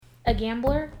A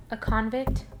gambler, a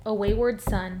convict, a wayward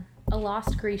son, a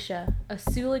lost Grisha, a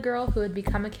Sula girl who had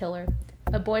become a killer,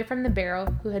 a boy from the barrel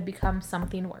who had become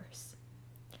something worse.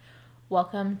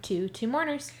 Welcome to Two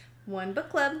Mourners. One book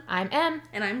club. I'm Em.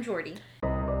 And I'm Jordy.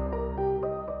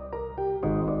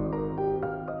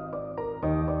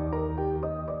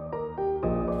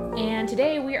 And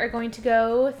today we are going to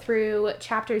go through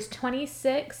chapters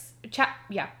 26...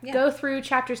 Go through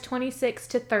chapters 26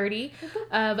 to 30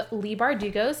 of Leigh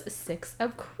Bardugo's Six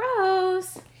of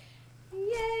Crows.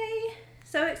 Yay!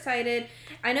 So excited.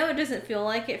 I know it doesn't feel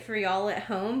like it for y'all at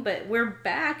home, but we're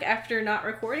back after not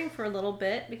recording for a little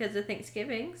bit because of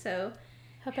Thanksgiving. So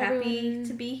happy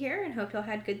to be here and hope y'all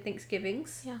had good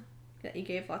Thanksgivings. Yeah. That you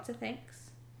gave lots of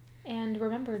thanks. And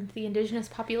remembered the indigenous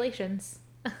populations.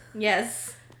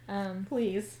 Yes.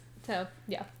 Please. So,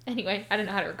 yeah. Anyway, I don't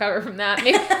know how to recover from that.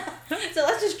 So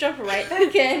let's just jump right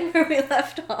back in where we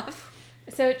left off.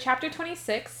 So chapter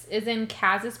 26 is in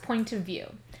Kaz's point of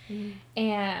view. Mm.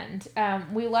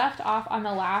 And we left off on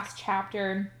the last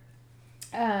chapter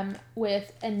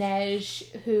with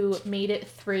Inej, who made it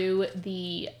through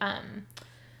the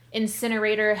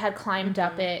incinerator, had climbed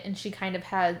up it, and she kind of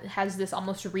has this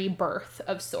almost rebirth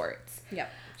of sorts.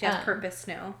 Yep. She has purpose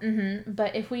now. Mm-hmm.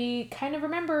 But if we kind of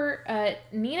remember,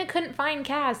 Nina couldn't find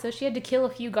Kaz, so she had to kill a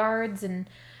few guards, and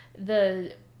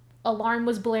the alarm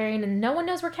was blaring, and no one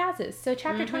knows where Kaz is. So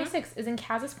chapter 26 is in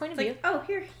Kaz's point of view. Oh,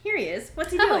 here he is.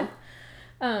 What's he doing?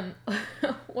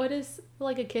 What is,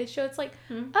 like, a kid's show? It's like,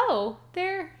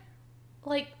 they're,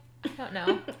 like, I don't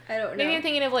know. I don't know. Maybe I'm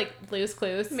thinking of, like, Blue's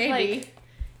Clues. Maybe. Like,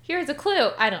 here's a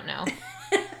clue. I don't know.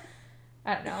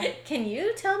 Can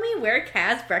you tell me where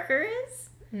Kaz Brecker is?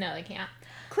 No, they can't.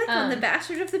 Click on the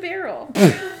Bastard of the Barrel.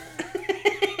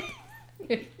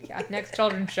 Yeah, next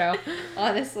children's show.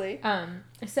 Honestly.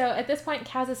 So at this point,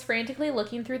 Kaz is frantically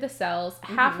looking through the cells,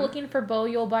 half looking for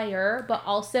Boyul Bayur, but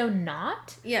also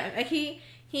not. Yeah, like he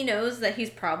knows that he's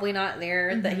probably not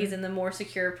there, that he's in the more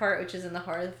secure part, which is in the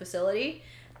heart of the facility,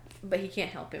 but he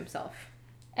can't help himself.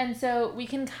 And so we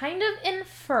can kind of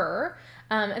infer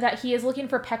that he is looking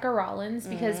for Pekka Rollins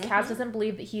because Kaz doesn't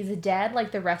believe that he's dead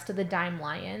like the rest of the Dime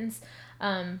Lions,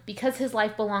 because his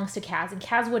life belongs to Kaz, and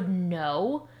Kaz would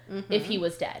know if he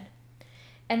was dead.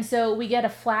 And so we get a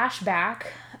flashback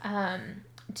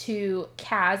to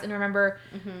Kaz, and remember,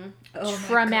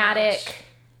 traumatic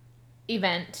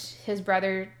event. His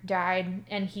brother died,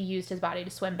 and he used his body to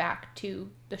swim back to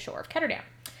the shore of Ketterdam.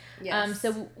 Yes.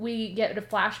 So we get a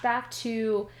flashback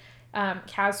to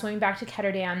Kaz swimming back to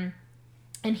Ketterdam,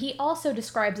 and he also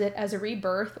describes it as a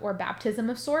rebirth or baptism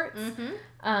of sorts.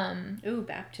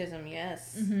 Baptism,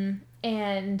 yes.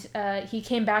 And he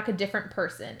came back a different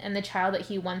person, and the child that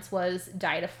he once was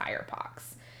died of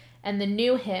firepox. And the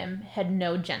new him had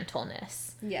no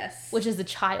gentleness. Yes. Which is a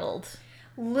child.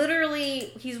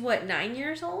 Literally, he's what, 9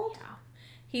 years old? Yeah.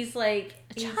 He's like...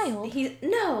 child?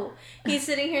 He's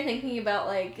sitting here thinking about,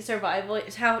 like,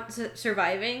 how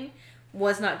surviving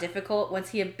was not difficult once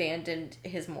he abandoned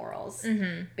his morals,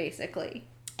 basically.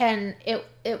 And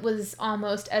it was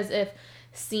almost as if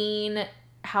seeing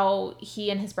how he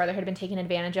and his brother had been taken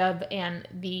advantage of, and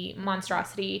the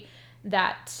monstrosity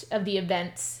of the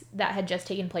events that had just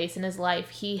taken place in his life,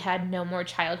 he had no more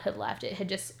childhood left. It had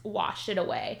just washed it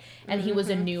away, and he was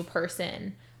a new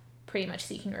person, pretty much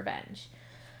seeking revenge.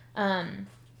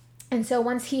 And so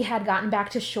once he had gotten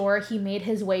back to shore, he made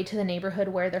his way to the neighborhood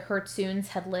where the Hertsoons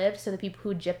had lived, so the people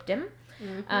who gypped him,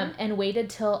 and waited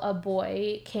till a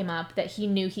boy came up that he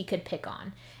knew he could pick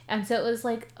on. And so it was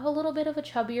like a little bit of a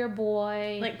chubbier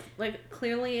boy. Like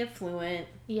clearly affluent.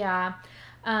 Yeah.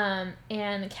 And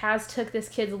Kaz took this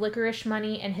kid's licorice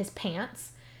money and his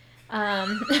pants.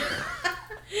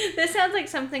 This sounds like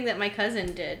something that my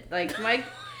cousin did. Like,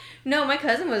 my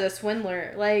cousin was a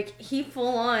swindler. Like, he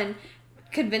full on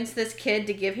convinced this kid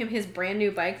to give him his brand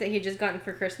new bike that he'd just gotten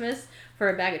for Christmas for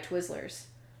a bag of Twizzlers.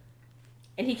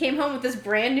 And he came home with this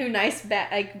brand new nice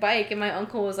bike, and my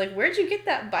uncle was like, "Where'd you get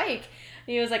that bike?"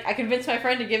 And he was like, "I convinced my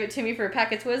friend to give it to me for a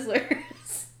pack of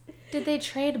Twizzlers." Did they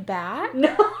trade back?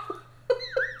 No.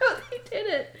 No, they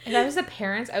didn't. If I was the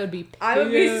parents, I would be pissed. I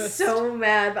would be so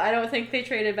mad, but I don't think they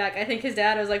traded back. I think his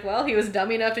dad was like, well, he was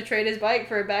dumb enough to trade his bike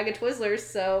for a bag of Twizzlers,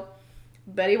 so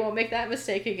bet he won't make that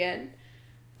mistake again.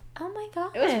 Oh my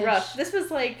gosh. It was rough. This was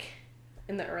like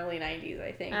in the early 90s,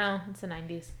 I think. Oh, it's the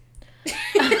 90s.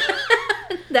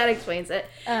 That explains it.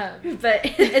 But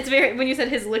it's very, when you said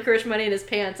his licorice money in his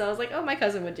pants, I was like, oh, my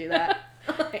cousin would do that.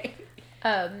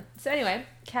 So anyway,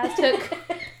 Kaz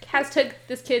took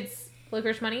this kid's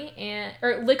licorice money and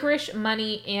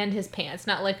his pants,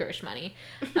 not licorice money.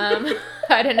 I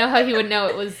didn't know how he would know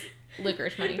it was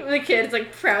licorice money. The kid's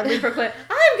like proudly proclaim,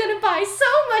 I'm gonna buy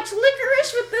so much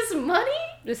licorice with this money.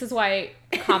 This is why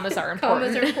commas are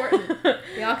important. Commas are important.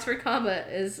 The Oxford comma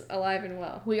is alive and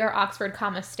well. We are Oxford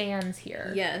comma stands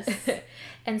here. Yes.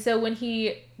 And so when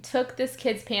he took this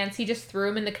kid's pants, he just threw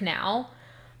them in the canal.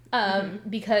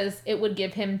 Because it would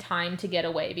give him time to get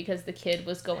away, because the kid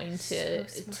was going to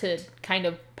kind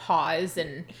of pause,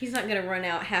 and he's not gonna run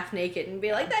out half naked and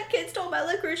be like, that kid stole my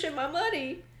licorice and my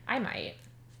money. I might.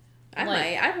 I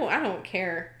don't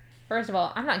care. First of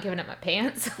all, I'm not giving up my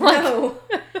pants. No.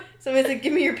 Somebody's like,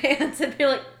 give me your pants. I'd be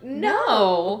like,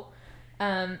 no.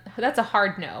 That's a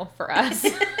hard no for us.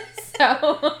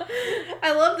 So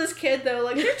I love this kid though.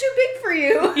 Like, they're too big for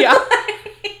you. Yeah.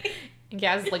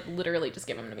 Gaz like literally just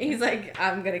give him to me. He's like,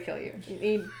 I'm gonna kill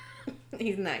you.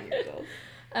 He's 9 years old.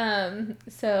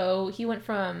 So he went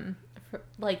from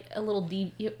like a little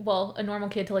a normal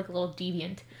kid to like a little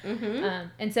deviant.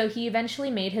 And so he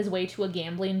eventually made his way to a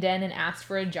gambling den and asked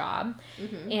for a job.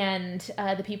 And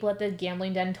the people at the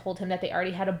gambling den told him that they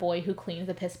already had a boy who cleans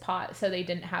the piss pot, so they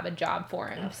didn't have a job for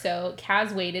him. Ugh. So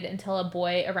Kaz waited until a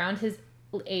boy around his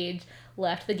age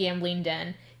left the gambling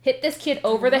den, hit this kid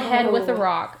over the head with a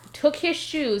rock, took his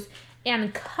shoes,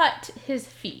 and cut his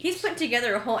feet. He's put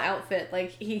together a whole outfit.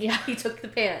 Like, he took the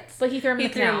pants. But he threw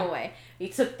them away. He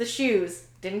took the shoes.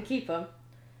 Didn't keep them.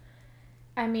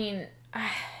 I mean,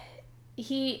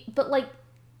 but like,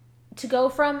 to go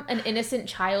from an innocent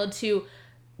child to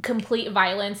complete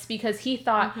violence because he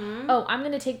thought, oh, I'm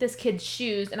going to take this kid's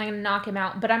shoes and I'm going to knock him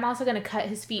out, but I'm also going to cut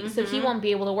his feet so he won't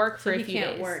be able to work for a few days. He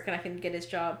can't work and I can get his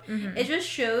job. It just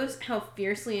shows how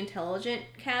fiercely intelligent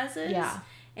Kaz is. Yeah.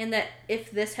 And that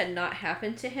if this had not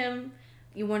happened to him,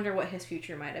 you wonder what his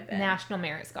future might have been. National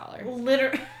Merit Scholar.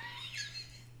 Literally.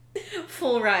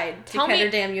 Full ride to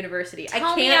Ketterdam University. I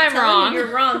can't tell wrong. You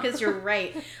you're wrong because you're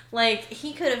right. Like,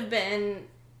 he could have been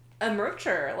a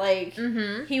murderer. Like,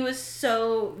 he was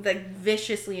so like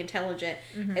viciously intelligent,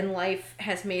 and life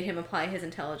has made him apply his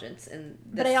intelligence in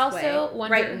this way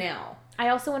right now. I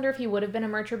also wonder if he would have been a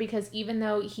murderer, because even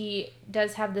though he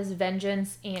does have this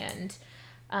vengeance and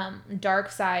dark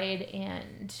side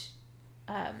and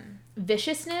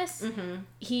viciousness,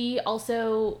 he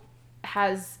also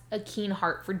has a keen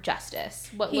heart for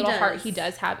justice. What little heart he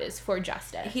does have is for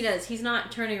justice. He does. He's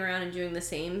not turning around and doing the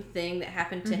same thing that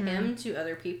happened to him to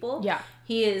other people. Yeah.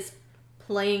 He is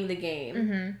playing the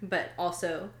game, but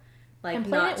also like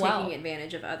not taking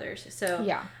advantage of others. So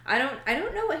yeah. I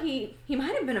don't know what he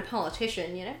might have been a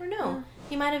politician. You never know.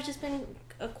 He might have just been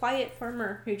a quiet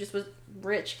farmer who just was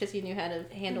rich because he knew how to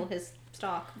handle his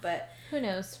stock. But who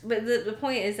knows? But the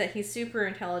point is that he's super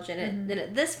intelligent, and then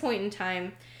at this point in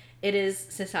time, it is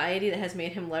society that has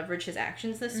made him leverage his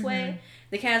actions this way.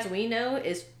 The Kaz we know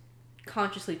is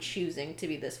consciously choosing to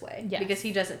be this way because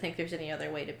he doesn't think there's any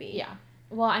other way to be. Yeah.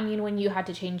 Well, I mean, when you had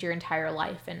to change your entire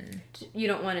life, and you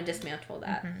don't want to dismantle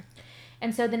that.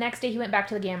 And so the next day he went back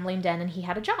to the gambling den and he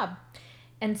had a job.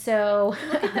 And so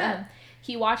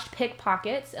he watched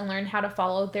pickpockets and learned how to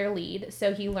follow their lead.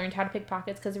 So he learned how to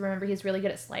pickpockets because remember, he's really good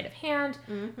at sleight of hand,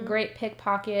 great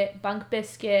pickpocket, bunk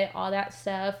biscuit, all that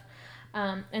stuff.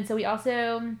 And so he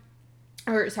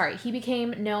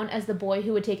became known as the boy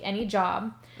who would take any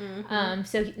job.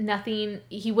 So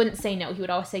he wouldn't say no. He would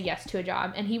always say yes to a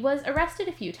job. And he was arrested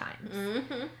a few times.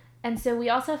 And so we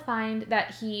also find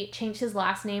that he changed his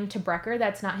last name to Brecker.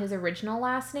 That's not his original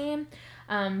last name,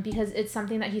 because it's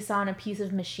something that he saw on a piece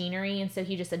of machinery. And so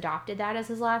he just adopted that as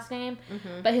his last name.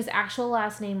 But his actual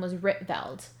last name was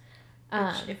Ritveld.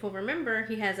 Which, if we'll remember,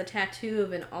 he has a tattoo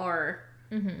of an R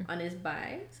on his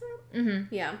bicep.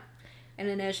 Yeah. And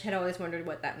Inej had always wondered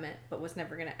what that meant, but was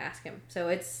never going to ask him. So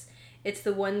it's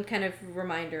the one kind of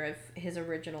reminder of his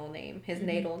original name, his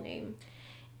natal name.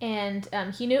 And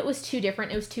he knew it was too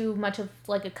different. It was too much of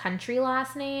like a country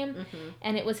last name.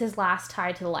 And it was his last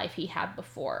tie to the life he had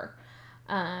before.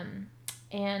 And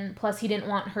plus he didn't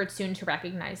want Hertzun to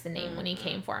recognize the name when he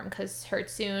came for him, because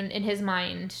Hertzun, in his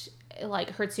mind,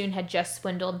 like Hertzun had just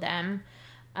swindled them,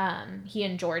 he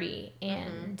and Jordy,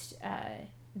 and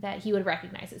that he would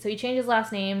recognize it. So he changed his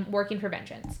last name, working for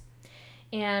vengeance.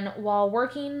 And while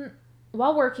working,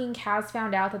 Kaz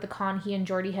found out that the con he and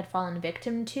Jordy had fallen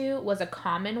victim to was a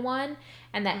common one,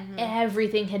 and that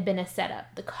everything had been a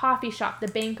setup. The coffee shop, the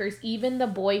bankers, even the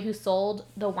boy who sold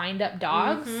the wind-up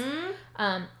dogs,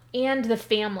 and the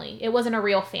family. It wasn't a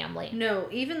real family. No,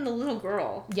 even the little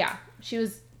girl. Yeah, she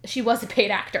was a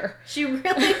paid actor. She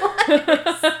really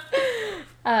was.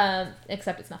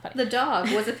 Except it's not funny. The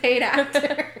dog was a paid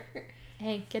actor.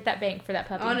 Hey, get that bank for that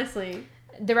puppy. Honestly.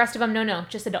 The rest of them, no,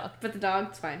 just a dog. But the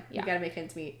dog's fine. Yeah. You gotta make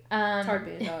ends meet. It's hard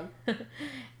being a dog.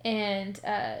 And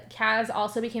Kaz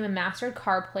also became a mastered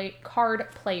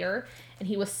card player, and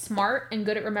he was smart and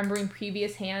good at remembering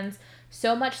previous hands,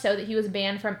 so much so that he was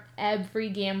banned from every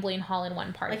gambling hall in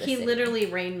one part of the city. He literally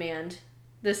Rain Manned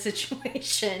the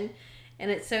situation.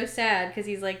 And it's so sad because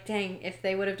he's like, dang, if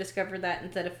they would have discovered that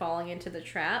instead of falling into the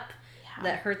trap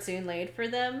that Hertsoon laid for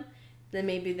them, then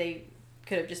maybe they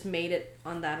could have just made it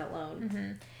on that alone.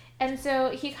 Mm-hmm. And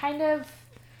so you kind of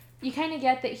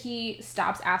get that he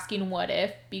stops asking what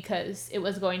if because it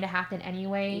was going to happen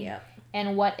anyway. Yep.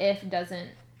 And what if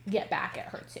doesn't get back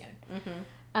at Hertsoon.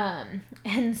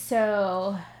 And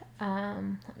so,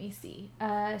 let me see.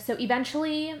 So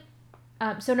eventually,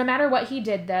 so no matter what he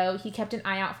did, though, he kept an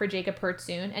eye out for Jacob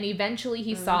Hertsoon, and eventually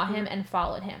he saw him and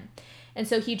followed him. And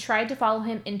so he tried to follow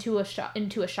him into a shop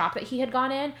that he had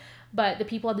gone in, but the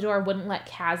people at the door wouldn't let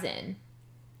Kaz in.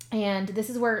 And this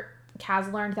is where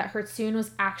Kaz learned that Hertsoon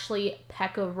was actually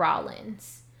Pekka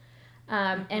Rollins.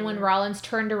 And when Rollins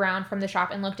turned around from the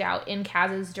shop and looked out in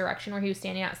Kaz's direction where he was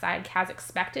standing outside, Kaz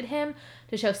expected him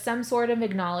to show some sort of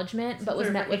acknowledgement, but was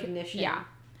met with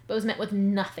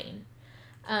nothing.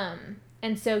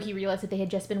 And so he realized that they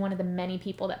had just been one of the many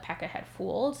people that Pekka had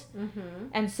fooled.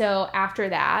 And so after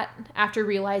that, after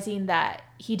realizing that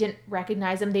he didn't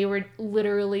recognize them, they were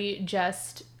literally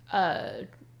just they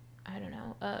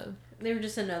were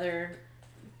just another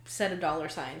set of dollar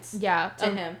signs. Yeah, to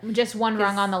him. Just one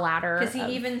rung on the ladder. Because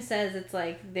he even says it's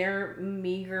like their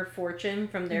meager fortune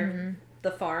from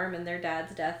the farm and their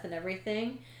dad's death and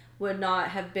everything would not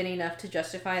have been enough to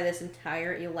justify this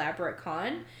entire elaborate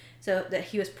con. So that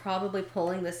he was probably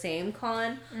pulling the same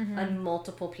con on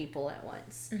multiple people at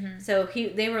once. So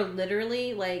they were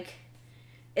literally like,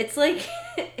 it's like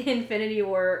Infinity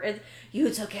War.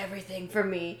 You took everything from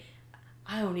me.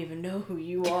 I don't even know who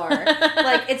you are.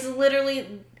 Like, it's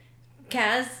literally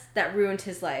Kaz that ruined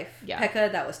his life. Yeah.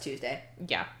 Pekka, that was Tuesday.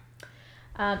 Yeah.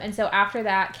 And so after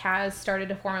that, Kaz started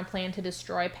to form a plan to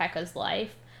destroy Pekka's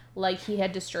life like he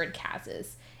had destroyed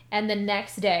Kaz's. And the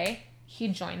next day, he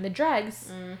joined the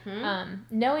Dregs,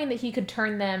 knowing that he could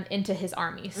turn them into his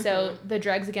army. So the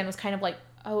Dregs, again, was kind of like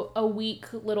a weak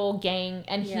little gang,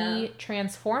 and he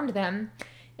transformed them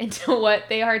into what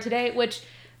they are today, which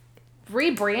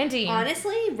rebranding.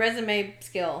 Honestly, resume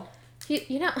skill.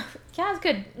 Kaz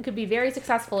could be very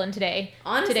successful in today's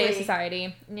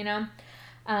society,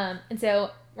 and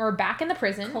so we're back in the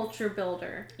prison. Culture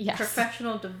builder. Yes.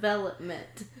 Professional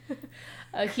development.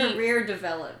 Career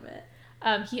development.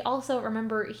 He also,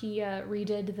 remember, he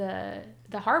redid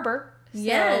the harbor. So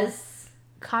yes.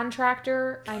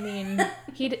 Contractor, I mean,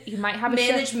 he might have a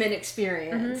management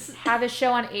experience. Have his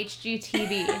show on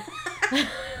HGTV.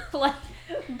 Like,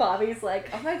 Bobby's like,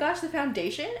 oh my gosh, the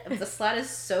foundation of the slat is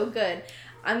so good.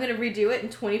 I'm going to redo it in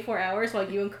 24 hours while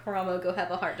you and Karamo go have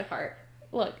a heart-to-heart.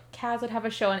 Look, Kaz would have a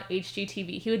show on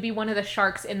HGTV. He would be one of the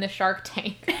sharks in the Shark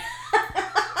Tank.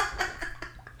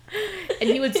 And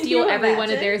he would steal every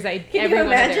one of their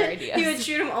ideas. He would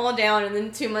shoot them all down, and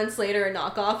then 2 months later, a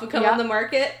knockoff would come on the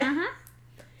market.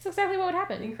 That's exactly what would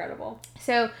happen. Incredible.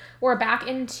 So we're back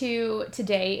into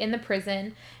today in the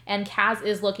prison, and Kaz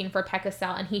is looking for Pekka's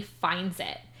cell, and he finds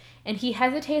it. And he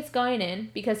hesitates going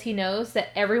in because he knows that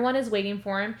everyone is waiting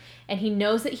for him, and he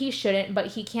knows that he shouldn't, but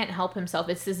he can't help himself.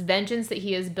 It's this vengeance that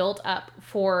he has built up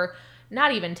for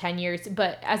not even 10 years,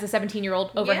 but as a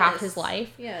 17-year-old, over half his life.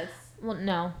 Yes. Well,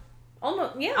 no.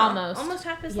 Almost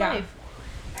half his life.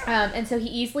 And so he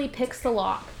easily picks the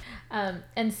lock.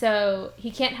 And so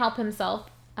he can't help himself.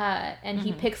 And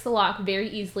he picks the lock very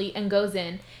easily and goes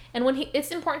in. And it's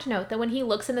important to note that when he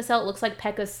looks in the cell, it looks like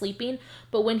Pekka's sleeping.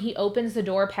 But when he opens the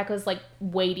door, Pekka's like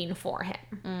waiting for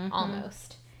him,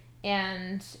 almost.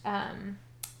 And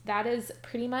that is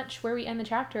pretty much where we end the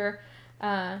chapter.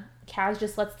 Kaz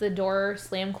just lets the door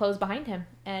slam close behind him.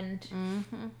 And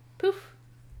poof.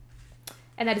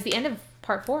 And that is the end of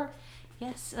part 4.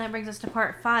 Yes, and that brings us to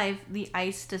part 5, The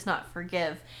Ice Does Not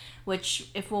Forgive, which,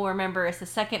 if we'll remember, is the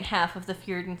second half of the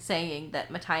Fjerda saying that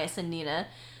Matthias and Nina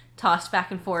tossed back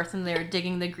and forth when they were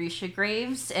digging the Grisha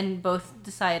graves, and both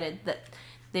decided that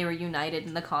they were united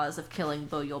in the cause of killing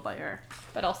Bo Yulbayr.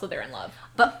 But also they're in love.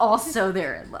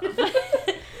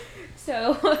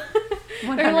 So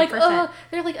 100%.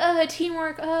 they're like,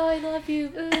 teamwork, I love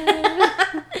you.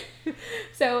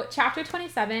 So chapter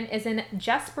 27 is in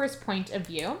Jesper's point of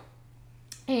view.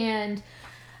 And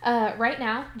right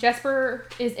now, Jesper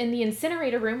is in the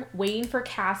incinerator room waiting for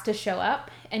Cass to show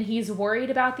up. And he's worried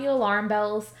about the alarm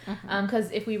bells. Because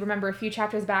if we remember a few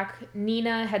chapters back,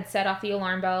 Nina had set off the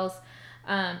alarm bells.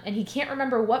 And he can't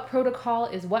remember what protocol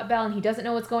is what bell, and he doesn't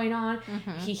know what's going on.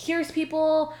 Mm-hmm. He hears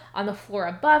people on the floor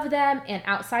above them and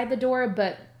outside the door,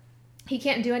 but he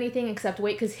can't do anything except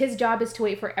wait, because his job is to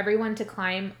wait for everyone to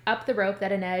climb up the rope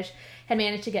that Inej had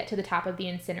managed to get to the top of the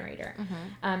incinerator.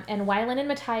 Mm-hmm. And Wylan and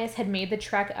Matthias had made the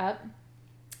trek up,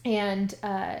 and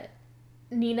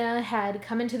Nina had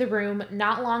come into the room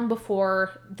not long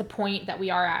before the point that we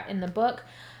are at in the book,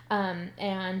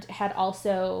 and had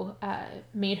also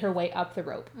made her way up the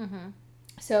rope. Mm-hmm.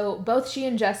 So both she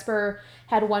and Jesper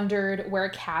had wondered where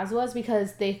Kaz was,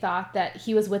 because they thought that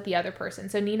he was with the other person.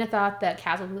 So Nina thought that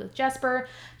Kaz was with Jesper.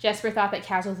 Jesper thought that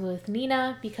Kaz was with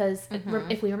Nina, because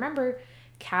if we remember,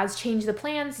 Kaz changed the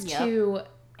plans to...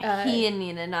 he and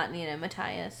Nina, not Nina,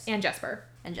 Matthias. And Jesper.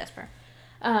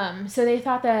 So they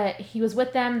thought that he was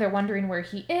with them. They're wondering where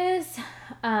he is.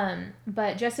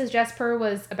 But just as Jesper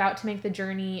was about to make the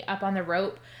journey up on the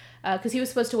rope, because he was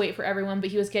supposed to wait for everyone,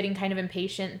 but he was getting kind of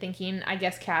impatient, thinking, I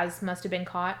guess Kaz must have been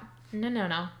caught.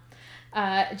 No.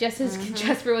 Just as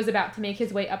Jesper was about to make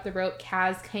his way up the rope,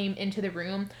 Kaz came into the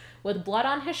room with blood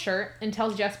on his shirt and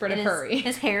tells Jesper to hurry.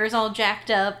 His hair is all jacked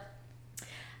up.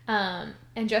 And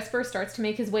Jesper starts to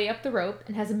make his way up the rope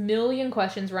and has a million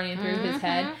questions running through his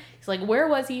head. He's like, where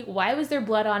was he? Why was there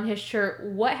blood on his shirt?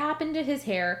 What happened to his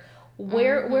hair?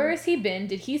 Where has he been?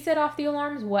 Did he set off the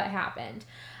alarms? What happened?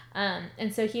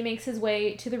 And so he makes his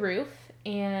way to the roof,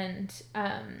 and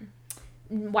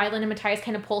Wylan and Matthias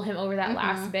kind of pull him over that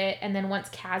last bit. And then once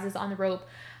Kaz is on the rope,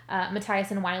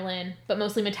 Matthias and Wylan, but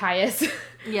mostly Matthias,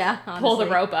 pull the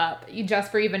rope up.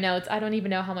 Jesper even notes, I don't even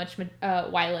know how much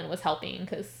Wylan was helping,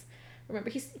 because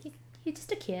remember, he's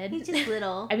just a kid. He's just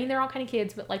little. I mean, they're all kind of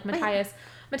kids, but like Matthias,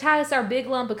 our big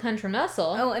lump of country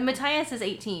muscle. Oh, and Matthias is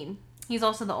 18. He's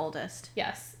also the oldest.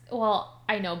 Yes. Well,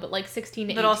 I know, but like 16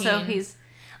 to 18. But also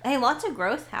lots of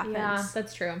growth happens. Yeah,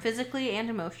 that's true. Physically and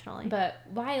emotionally. But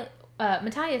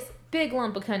Matthias, big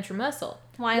lump of country muscle.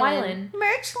 Wylan.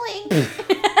 Merchling.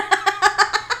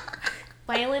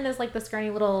 Wylan is like the scrawny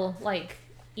little, like,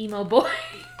 emo boy.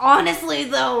 Honestly,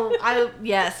 though, I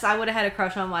would have had a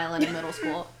crush on Wylan in middle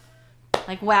school.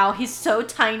 Like, wow, he's so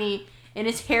tiny, and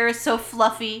his hair is so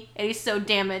fluffy, and he's so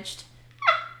damaged.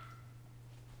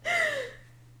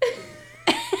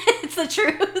 It's the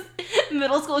truth.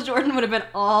 Middle school Jordan would have been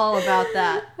all about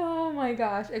that. Oh my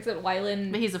gosh. Except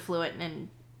Wylan. But he's affluent and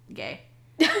gay.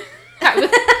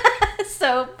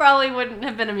 So probably wouldn't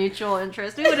have been a mutual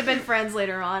interest. We would have been friends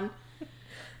later on.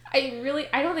 I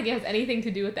don't think it has anything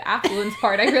to do with the affluence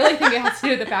part. I really think it has to do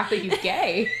with the fact that he's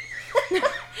gay.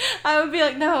 I would be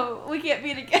like, no, we can't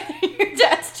be together. Your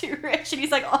dad's too rich. And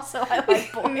he's like, also, I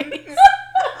like boys.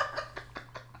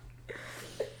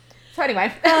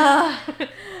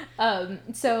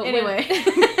 So anyway.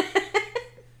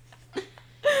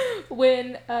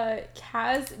 When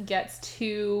Kaz gets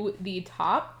to the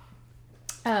top,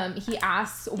 he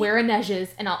asks where Inej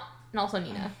is, and also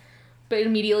Nina. But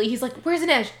immediately he's like, "Where's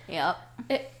Inej?" Yep.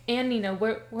 And Nina,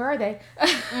 where are they?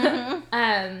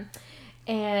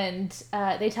 And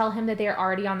they tell him that they are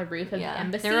already on the roof of the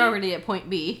embassy. They're already at point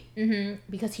B.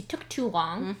 Because he took too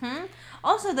long.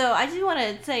 Also, though, I do want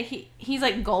to say he's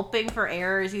like gulping for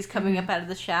air as he's coming up out of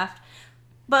the shaft.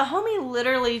 But homie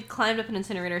literally climbed up an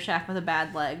incinerator shaft with a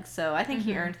bad leg, so I think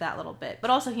he earned that little bit. But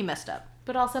also he messed up.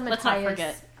 But also Let's not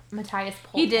forget. Matthias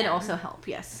pulled He did him. also help,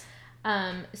 yes.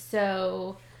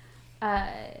 So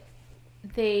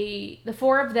the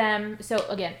four of them, so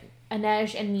again,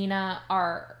 Inej and Nina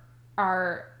are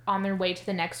on their way to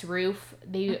the next roof.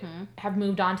 They have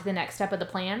moved on to the next step of the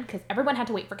plan, because everyone had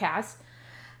to wait for Kaz.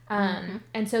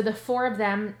 And so the four of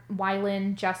them,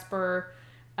 Wylan, Jesper,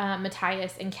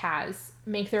 Matthias, and Kaz,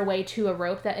 make their way to a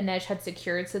rope that Inej had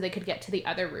secured so they could get to the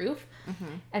other roof.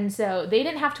 And so they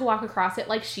didn't have to walk across it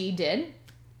like she did,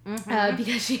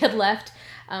 because she had left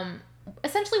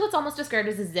essentially what's almost described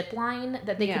as a zip line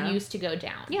that they could use to go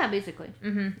down. Yeah, basically.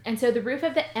 And so the roof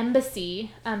of the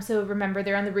embassy, so remember,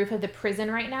 they're on the roof of the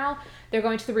prison right now. They're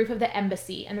going to the roof of the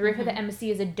embassy, and the roof of the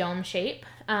embassy is a dome shape.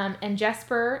 And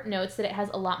Jesper notes that it has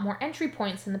a lot more entry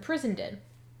points than the prison did,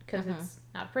 because it's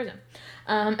not a prison.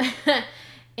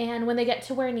 And when they get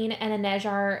to where Nina and Inej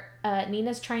are,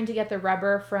 Nina's trying to get the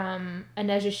rubber from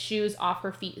Inej's shoes off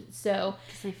her feet. So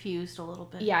Because they fused a little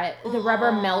bit. yeah, the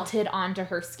rubber melted onto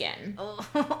her skin.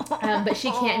 But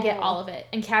she can't get all of it.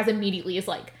 And Kaz immediately is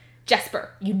like, Jesper,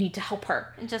 you need to help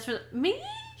her. And Jesper, me?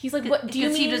 He's like, what do you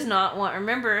mean? Because he does not want,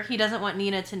 remember, he doesn't want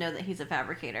Nina to know that he's a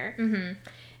fabricator.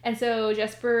 And so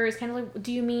Jesper is kind of like,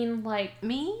 do you mean like...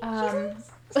 Me?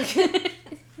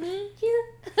 Me? You?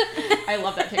 I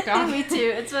love that TikTok. Me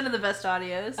too. It's one of the best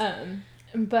audios.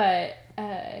 But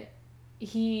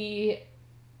he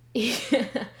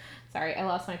Sorry, I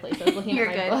lost my place. I was looking You're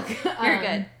at my good. book. You're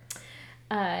good.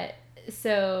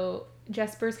 So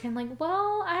Jesper's kind of like,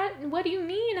 well, what do you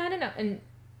mean? I don't know. And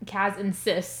Kaz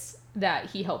insists that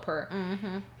he help her.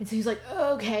 Mm-hmm. And so he's like,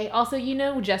 oh, okay. Also,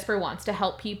 Jesper wants to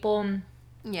help people.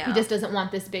 Yeah. He just doesn't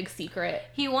want this big secret.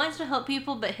 He wants to help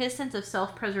people, but his sense of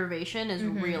self-preservation is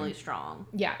really strong.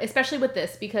 Yeah, especially with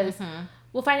this, because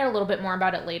we'll find out a little bit more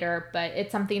about it later, but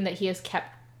it's something that he has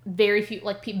kept very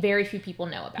few people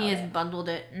know about. He has bundled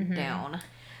it down.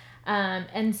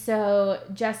 And so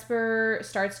Jesper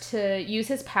starts to use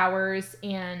his powers,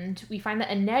 and we find that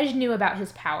Inej knew about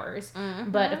his powers,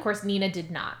 but of course Nina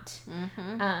did not.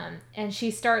 And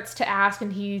she starts to ask,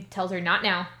 and he tells her, not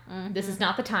now. This is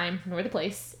not the time nor the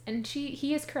place. And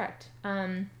he is correct.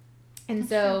 And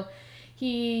so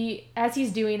as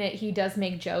he's doing it, he does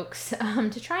make jokes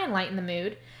to try and lighten the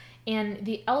mood. And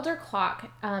the elder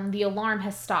clock, the alarm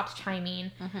has stopped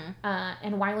chiming.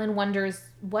 And Wylan wonders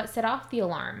what set off the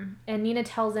alarm. And Nina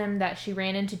tells him that she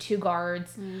ran into 2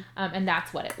 guards, and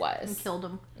that's what it was. And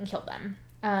killed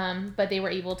them. But they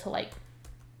were able to,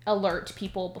 alert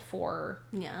people before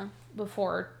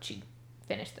she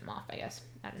finished them off, I guess.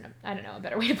 I don't know a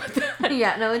better way to put that.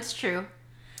 Yeah, no, it's true.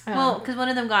 Well, because one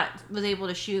of them was able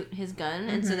to shoot his gun,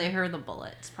 and so they heard the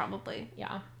bullets, probably.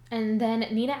 Yeah. And then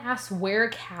Nina asks where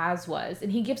Kaz was, and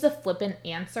he gives a flippant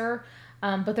answer,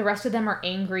 but the rest of them are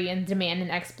angry and demand an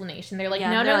explanation. They're like,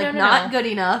 no, not good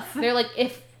enough. They're like,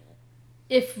 if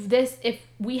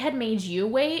we had made you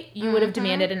wait, you would have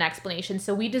demanded an explanation,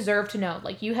 so we deserve to know.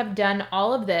 You have done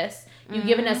all of this, you've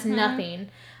given us nothing,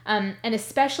 and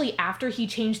especially after he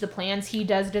changed the plans, he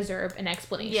does deserve an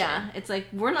explanation. Yeah, it's like,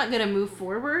 we're not going to move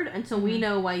forward until we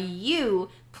know why you,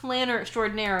 planner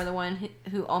extraordinaire, are the one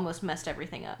who almost messed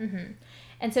everything up.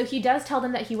 And so he does tell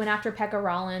them that he went after Pekka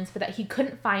Rollins, but that he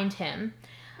couldn't find him.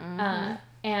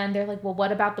 And they're like, well,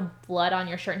 what about the blood on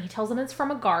your shirt? And he tells them it's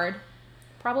from a guard.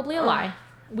 Probably a lie.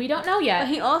 We don't know yet.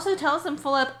 But he also tells them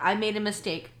full up, I made a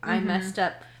mistake. I messed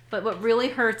up. But what really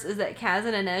hurts is that Kaz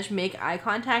and Inej make eye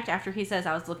contact after he says,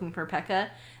 I was looking for Pekka.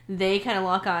 They kind of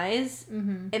lock eyes.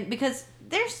 And because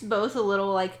they're both a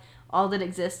little all that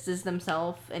exists is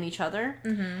themselves and each other.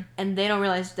 And they don't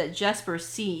realize that Jesper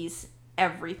sees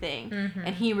everything.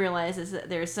 And he realizes that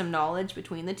there's some knowledge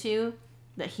between the two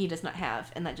that he does not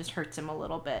have. And that just hurts him a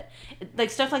little bit.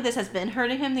 Stuff like this has been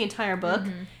hurting him the entire book.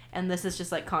 And this is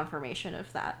just confirmation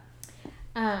of that.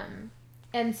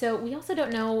 And so we also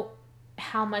don't know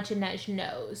how much Inej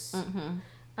knows.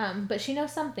 But she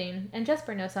knows something, and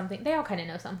Jesper knows something. They all kind of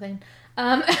know something.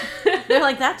 They're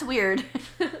like, that's weird.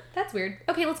 That's weird.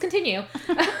 Okay, let's continue.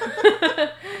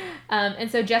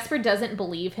 And so Jesper doesn't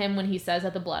believe him when he says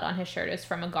that the blood on his shirt is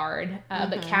from a guard.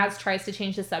 But Kaz tries to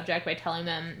change the subject by telling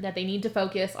them that they need to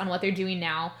focus on what they're doing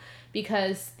now,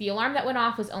 because the alarm that went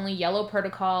off was only yellow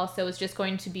protocol, so it's just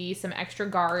going to be some extra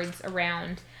guards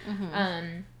around.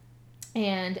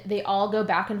 And they all go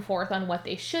back and forth on what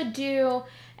they should do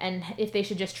and if they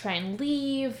should just try and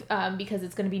leave because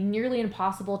it's going to be nearly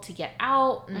impossible to get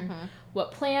out. And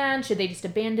what plan? Should they just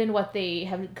abandon what they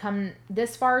have come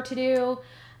this far to do?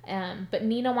 But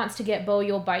Nina wants to get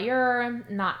Boyol Bayur.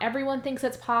 Not everyone thinks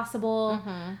it's possible.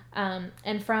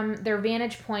 And from their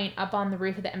vantage point up on the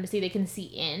roof of the embassy, they can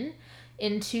see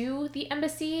into the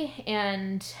embassy,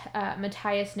 and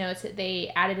Matthias notes that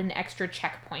they added an extra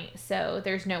checkpoint, so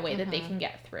there's no way that they can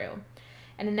get through.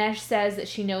 And Inej says that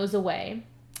she knows a way,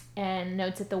 and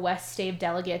notes that the West Stave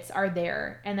delegates are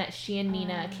there, and that she and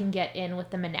Nina can get in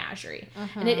with the menagerie.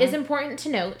 And it is important to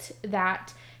note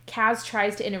that Kaz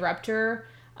tries to interrupt her,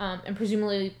 and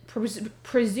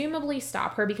presumably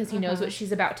stop her because he knows what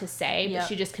she's about to say, but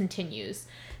she just continues.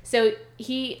 So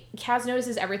Kaz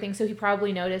notices everything, so he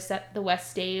probably noticed that the West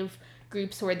Stave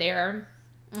groups were there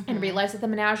and realized that the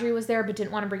menagerie was there, but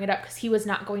didn't want to bring it up because he was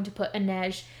not going to put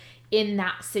Inej in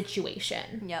that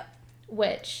situation.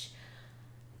 Which,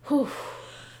 whew.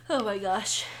 Oh my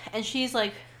gosh. And she's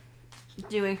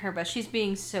doing her best. She's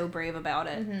being so brave about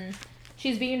it.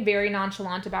 She's being very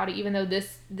nonchalant about it, even though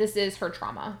this is her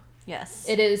trauma. Yes.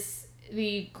 It is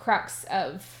the crux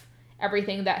of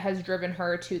everything that has driven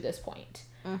her to this point.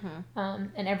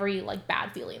 And every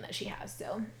bad feeling that she has,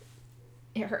 so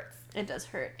it hurts. It does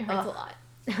hurt. It hurts a lot.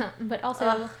 But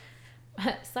also,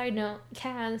 side note,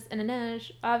 Kaz and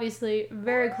Inej obviously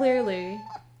very clearly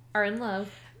are in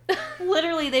love.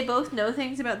 Literally, they both know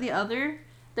things about the other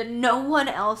that no one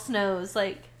else knows.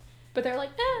 But they're like,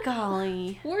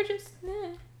 golly, we're just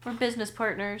we're business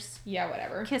partners. Yeah,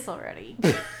 whatever. Kiss already.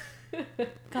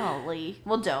 Golly.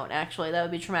 Well, don't, actually. That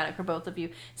would be traumatic for both of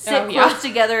you. Sit close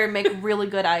together and make really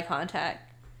good eye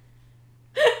contact.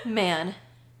 Man.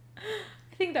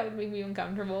 I think that would make me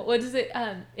uncomfortable. What is it?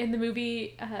 In the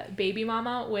movie Baby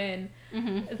Mama, when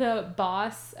the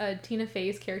boss, Tina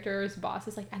Fey's character's boss,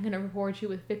 is like, I'm gonna reward you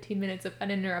with 15 minutes of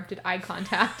uninterrupted eye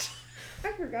contact.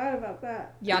 I forgot about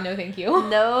that. Yeah, no, thank you.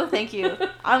 No, thank you.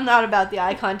 I'm not about the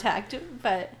eye contact,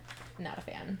 but Not a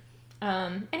fan.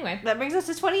 Anyway, that brings us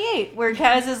to 28, where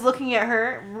Kaz is looking at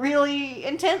her really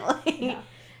intently. yeah.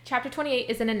 Chapter 28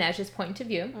 is in Inej's point of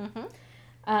view,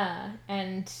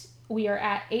 and we are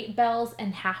at 8 bells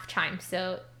and half chime,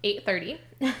 so 8:30.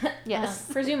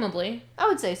 Yes. Presumably. I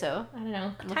would say so. I don't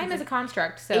know. Time is a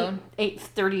construct, so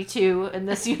 8:32 in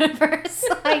this universe.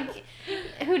 Like,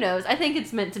 who knows? I think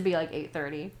it's meant to be like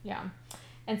 8:30. yeah.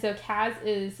 And so Kaz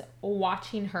is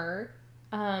watching her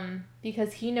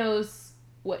because he knows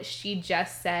what she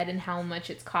just said and how much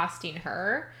it's costing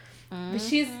her. But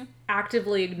she's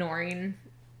actively ignoring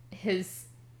his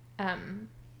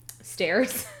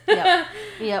stares.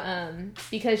 Yep.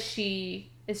 Because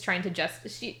she is trying to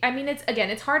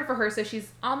it's hard for her, so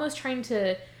she's almost trying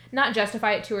to not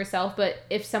justify it to herself, but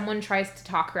if someone tries to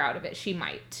talk her out of it, she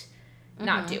might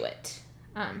not do it.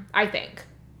 I think.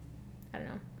 I don't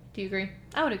know. Do you agree?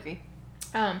 I would agree.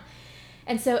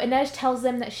 And so Inej tells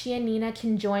them that she and Nina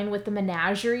can join with the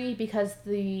menagerie because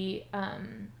the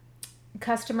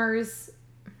customers,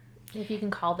 if you can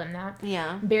call them that,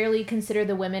 barely consider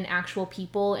the women actual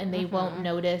people, and they won't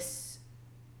notice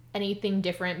anything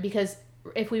different, because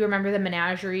if we remember the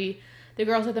menagerie, the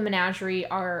girls at the menagerie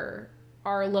are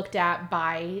looked at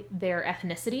by their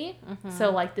ethnicity. So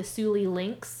like the Suli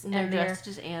lynx, and they're dressed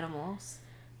as animals.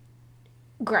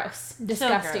 Gross.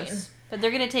 Disgusting. So gross. But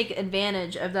they're going to take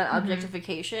advantage of that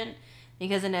objectification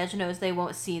because Inej knows they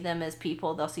won't see them as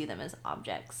people, they'll see them as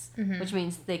objects, which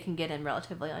means they can get in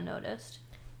relatively unnoticed.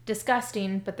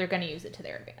 Disgusting, but they're going to use it to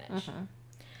their advantage.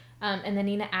 And then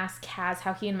Nina asks Kaz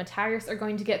how he and Matthias are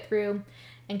going to get through,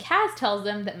 and Kaz tells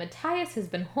them that Matthias has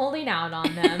been holding out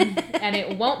on them, and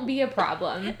it won't be a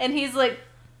problem. And he's like,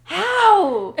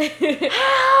 how? How?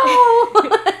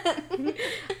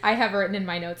 I have written in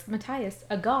my notes, Matthias,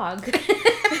 agog.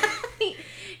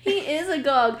 He is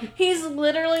agog. He's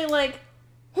literally like,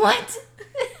 what?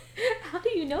 How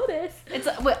do you know this? It's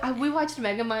we watched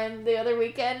Megamind the other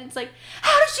weekend. It's like,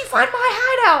 how did she find my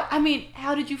hideout? I mean,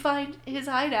 how did you find his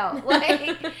hideout?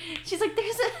 Like, she's like,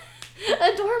 there's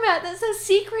a doormat that says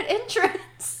secret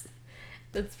entrance.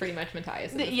 That's pretty much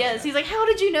Matthias. Yes, he's like, how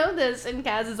did you know this? And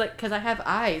Kaz is like, because I have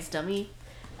eyes, dummy.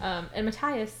 And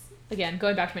Matthias, again,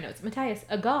 going back to my notes, Matthias,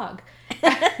 agog,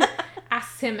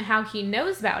 asks him how he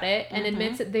knows about it and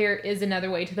admits that there is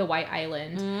another way to the White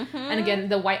Island. And again,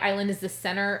 the White Island is the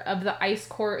center of the ice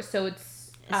court, so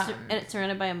it's and it's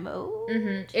surrounded by a moat.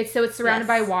 It's surrounded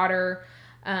by water,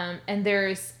 and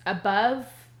there's above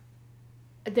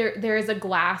there is a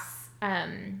glass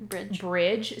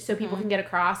bridge so people can get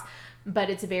across, but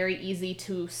it's very easy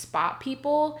to spot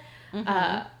people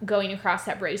going across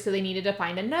that bridge, so they needed to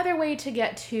find another way to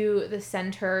get to the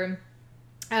center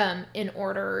in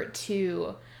order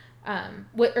to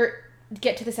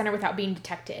get to the center without being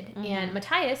detected. And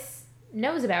Matthias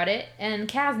knows about it, and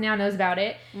Kaz now knows about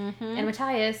it, and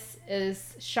Matthias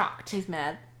is shocked. He's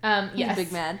mad. Yes. He's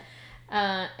big mad.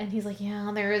 And he's like,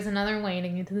 yeah, there is another way to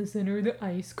get to the center of the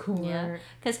ice core. Yeah,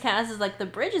 because Kaz is like, the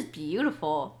bridge is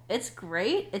beautiful. It's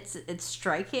great. It's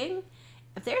striking.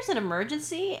 If there's an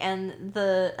emergency and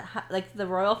the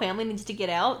royal family needs to get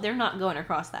out, they're not going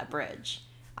across that bridge.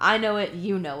 I know it.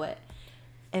 You know it.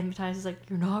 And Matthias is like,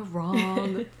 you're not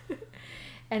wrong.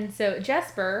 And so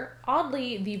Jesper,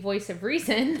 oddly the voice of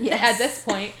reason at this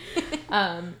point,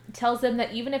 tells them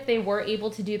that even if they were able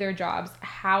to do their jobs,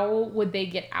 how would they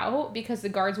get out? Because the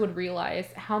guards would realize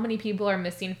how many people are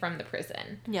missing from the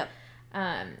prison. Yep.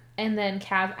 And then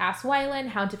Kaz asks Wylan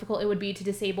how difficult it would be to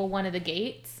disable one of the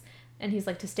gates. And he's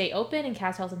like, to stay open. And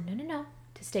Kaz tells him, no,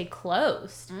 to stay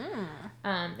closed.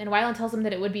 And Wylan tells him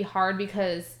that it would be hard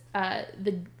because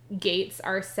the gates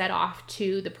are set off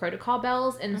to the protocol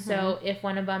bells, and so if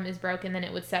one of them is broken, then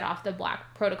it would set off the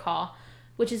black protocol,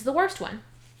 which is the worst one.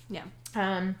 Yeah.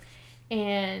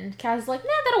 And Kaz is like, nah,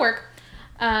 that'll work.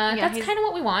 That's kind of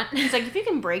what we want. He's like, if you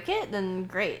can break it, then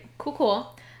great.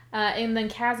 Cool. And then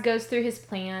Kaz goes through his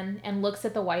plan and looks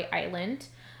at the White Island.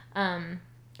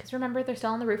 Because remember, they're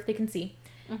still on the roof, they can see.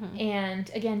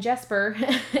 And again, Jesper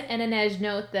and Inej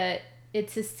note that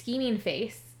it's his scheming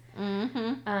face.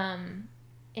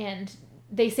 And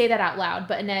they say that out loud,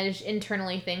 but Inej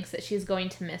internally thinks that she's going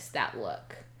to miss that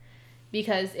look.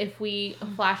 Because if we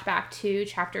flash back to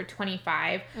chapter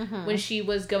 25, when she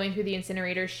was going through the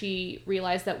incinerator, she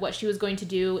realized that what she was going to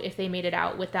do if they made it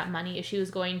out with that money is she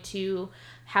was going to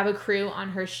have a crew on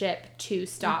her ship to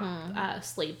stop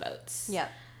slave boats.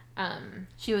 Yep.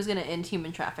 She was going to end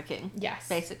human trafficking. Yes.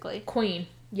 Basically. Queen.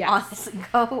 Yes. Honestly,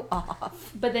 go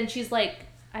off. But then she's like,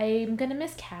 I'm going to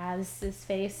miss Kaz's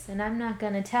face, and I'm not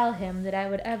going to tell him that I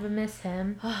would ever miss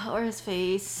him. Or his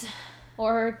face.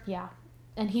 Or, yeah.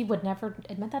 And he would never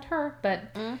admit that to her,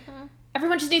 but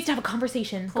everyone just needs to have a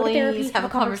conversation. Please go to therapy, have a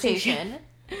conversation.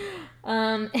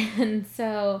 And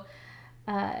so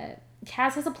Kaz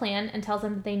has a plan and tells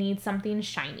them that they need something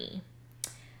shiny.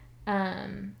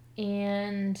 And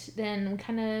then we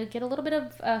kind of get a little bit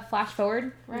of a flash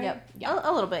forward, right? Yep. Yeah.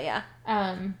 A little bit, yeah.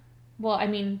 Well, I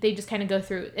mean, they just kind of go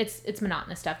through, it's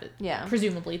monotonous stuff,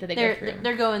 presumably, that they go through.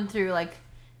 They're going through, like,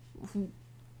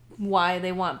 why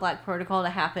they want Black Protocol to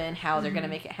happen, how they're going to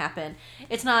make it happen.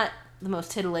 It's not the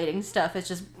most titillating stuff. It's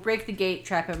just break the gate,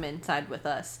 trap him inside with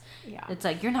us. Yeah. It's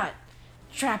like, you're not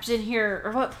trapped in here,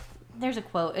 or what? There's a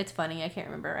quote. It's funny. I can't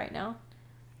remember right now.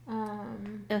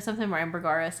 It was something Ryan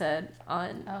Bergara said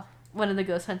on one of the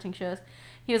ghost hunting shows.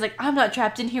 He was like, I'm not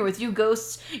trapped in here with you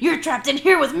ghosts. You're trapped in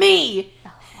here with me. Oh,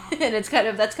 wow. And that's kind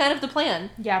of the plan.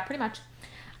 Yeah, pretty much.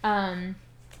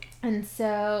 And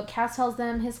so Kaz tells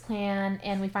them his plan,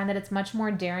 and we find that it's much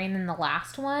more daring than the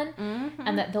last one,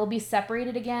 and that they'll be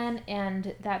separated again,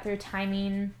 and that their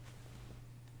timing...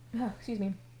 Oh, excuse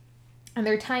me. And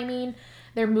they're timing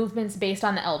their movements based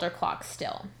on the Elder Clock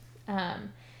still.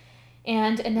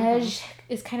 And Inej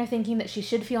is kind of thinking that she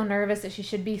should feel nervous, that she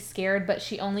should be scared, but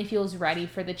she only feels ready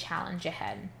for the challenge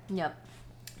ahead. Yep.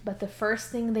 But the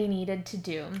first thing they needed to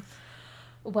do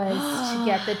was to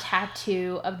get the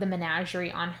tattoo of the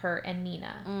menagerie on her and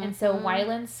Nina. And so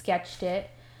Wyland sketched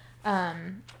it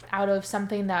out of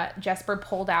something that Jesper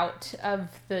pulled out of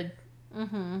the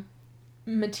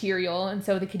material, and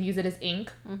so they could use it as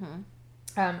ink.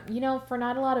 For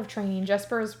not a lot of training,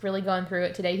 Jesper's really going through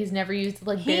it today. He's never used,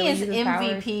 barely used his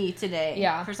powers. He is MVP today.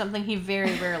 Yeah. For something he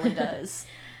very rarely does.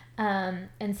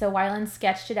 And so Wyland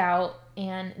sketched it out,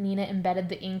 and Nina embedded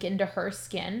the ink into her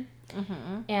skin.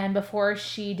 And before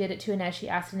she did it to Inej, she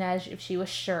asked Inej if she was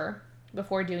sure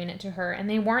before doing it to her. And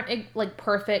they weren't,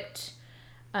 perfect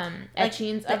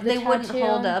etchings of the tattoo. They wouldn't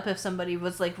hold up if somebody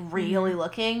was, really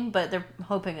looking, but they're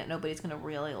hoping that nobody's going to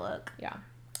really look. Yeah.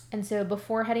 And so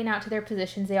before heading out to their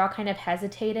positions, they all kind of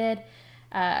hesitated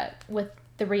with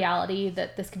the reality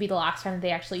that this could be the last time that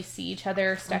they actually see each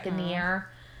other stuck in the air.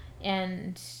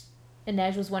 And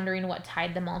Inej was wondering what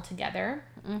tied them all together,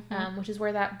 which is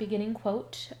where that beginning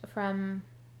quote from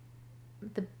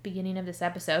the beginning of this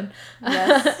episode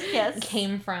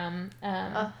came from.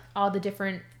 All the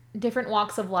different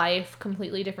walks of life,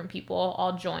 completely different people,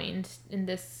 all joined in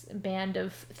this band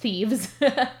of thieves.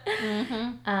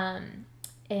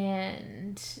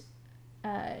 And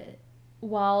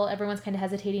while everyone's kind of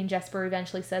hesitating, Jesper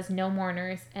eventually says no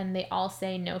mourners, and they all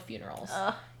say no funerals.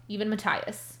 Even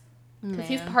Matthias. Because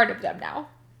he's part of them now.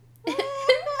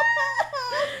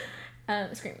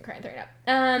 Screaming, crying, throwing up.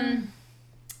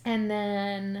 And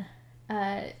then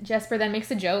Jesper then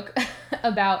makes a joke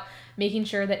about making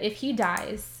sure that if he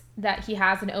dies, that he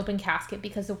has an open casket,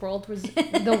 because the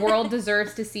world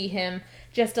deserves to see him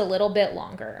just a little bit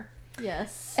longer.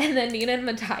 Yes. And then Nina and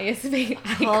Matthias make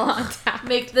eye contact.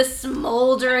 Make the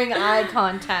smoldering eye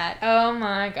contact. Oh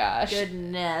my gosh.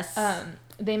 Goodness.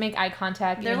 They make eye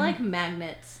contact. They're like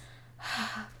magnets.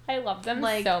 I love them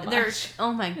so much.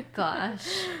 Oh my gosh.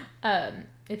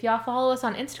 If y'all follow us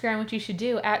on Instagram, which you should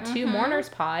do, at 2 Mourners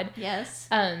Pod. Yes.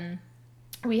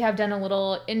 We have done a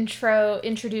little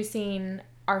introducing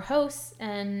our hosts,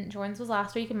 and Jordan's was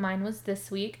last week and mine was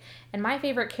this week. And my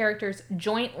favorite characters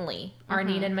jointly are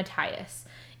Nina and Matthias.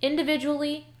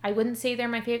 Individually, I wouldn't say they're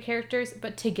my favorite characters,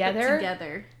 but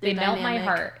together they melt my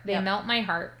heart. They melt my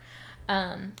heart.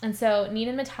 And so Nina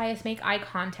and Matthias make eye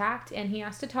contact, and he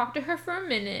has to talk to her for a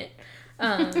minute.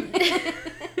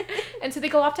 And so they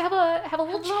go off to have a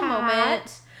little chat.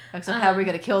 Moment. So how are we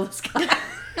gonna kill this guy?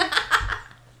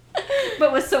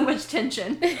 But with so much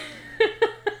tension.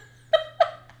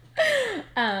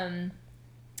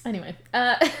 Anyway,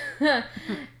 and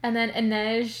then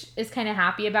Inej is kind of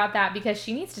happy about that because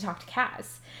she needs to talk to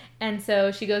Kaz. And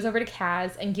so she goes over to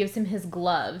Kaz and gives him his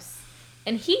gloves.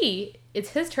 And it's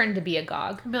his turn to be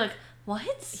agog. I'd be like,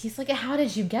 what? He's like, how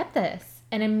did you get this?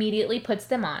 And immediately puts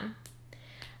them on.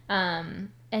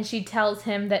 And she tells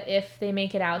him that if they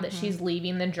make it out that she's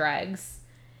leaving the dregs.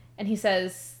 And he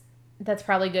says, that's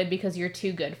probably good because you're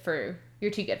too good for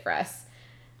us.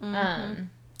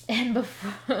 And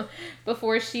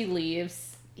before she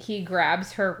leaves, he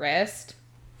grabs her wrist.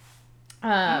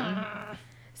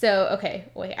 So, okay,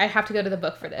 wait, I have to go to the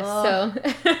book for this.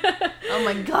 Oh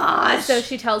my gosh. So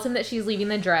she tells him that she's leaving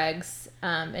the dregs,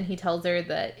 and he tells her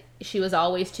that she was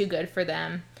always too good for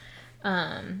them.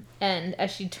 And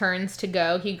as she turns to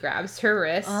go, he grabs her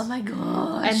wrist. Oh my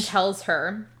gosh. And tells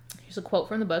her, here's a quote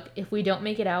from the book, "If we don't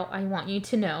make it out, I want you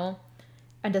to know,"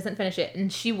 and doesn't finish it.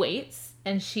 And she waits,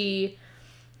 and she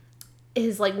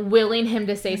is like willing him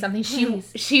to say something.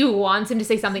 She wants him to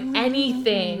say something,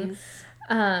 anything.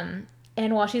 And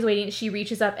while she's waiting, she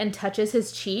reaches up and touches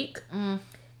his cheek.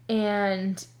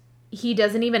 And he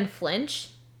doesn't even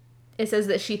flinch. It says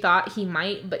that she thought he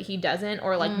might, but he doesn't,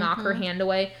 or like knock her hand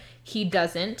away. He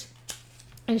doesn't.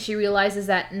 And she realizes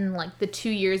that in like the 2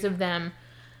 years of them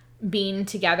being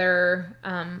together,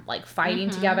 like fighting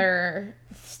together,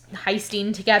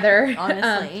 heisting together.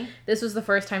 Honestly. This was the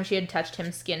first time she had touched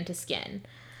him skin to skin.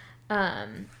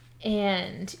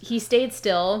 And he stayed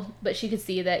still, but she could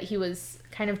see that he was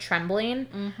kind of trembling.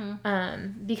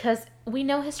 Because we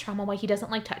know his trauma, why he doesn't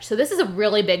like touch. So this is a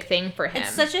really big thing for him.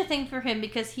 It's such a thing for him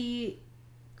because he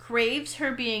craves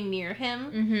her being near him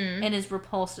and is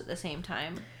repulsed at the same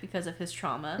time because of his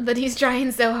trauma. But he's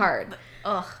trying so hard.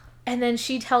 Ugh. And then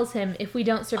she tells him, "If we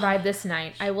don't survive this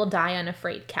night, I will die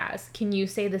unafraid, Kaz. Can you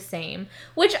say the same?"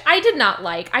 Which I did not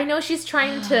like. I know she's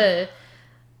trying to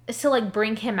like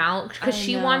bring him out because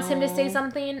she wants him to say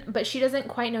something, but she doesn't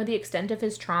quite know the extent of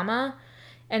his trauma.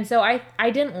 And so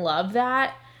I didn't love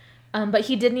that. But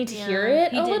he did need to hear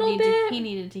it a little bit. He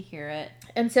needed to hear it.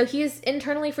 And so he's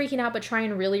internally freaking out, but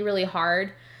trying really, really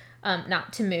hard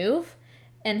not to move.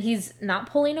 And he's not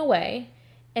pulling away.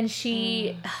 And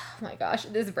she, oh my gosh,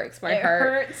 this breaks my heart.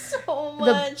 It hurts so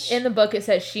much. In the book, it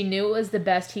says she knew it was the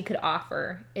best he could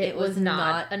offer. It was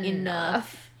not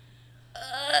enough.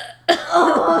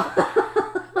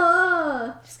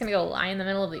 Just gonna go lie in the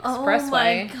middle of the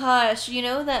expressway. Oh my gosh. You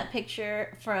know that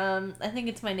picture from, I think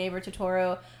it's My Neighbor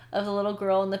Totoro, of the little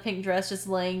girl in the pink dress just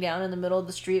laying down in the middle of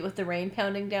the street with the rain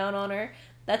pounding down on her?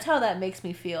 That's how that makes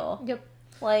me feel. Yep.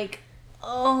 Like,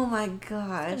 oh my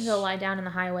gosh. I'm gonna go lie down in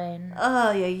the highway and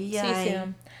see you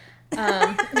soon.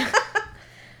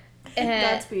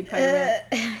 Godspeed,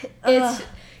 Spider-Man.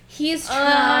 He's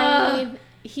trying.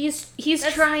 He's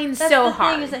trying so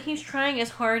hard. The thing is that he's trying as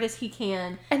hard as he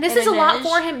can. And this is a lot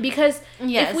for him because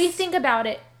yes. if we think about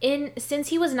it, since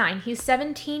he was 9, he's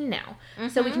 17 now.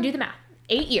 So we can do the math.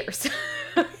 8 years.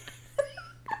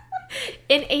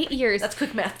 In 8 years. That's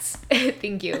quick maths.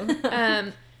 Thank you.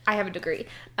 I have a degree.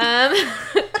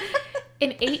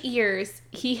 In 8 years,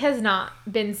 he has not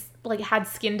been like had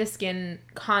skin to skin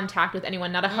contact with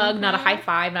anyone. Not a hug, not a high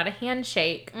five, not a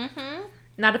handshake,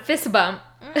 not a fist bump.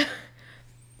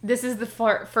 This is the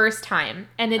first time,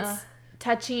 and it's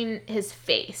touching his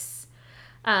face.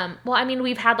 Well, I mean,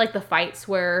 we've had like the fights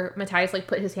where Matthias like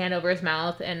put his hand over his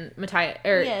mouth, and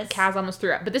Kaz almost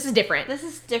threw up. But this is different. This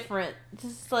is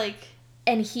like,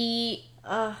 and he,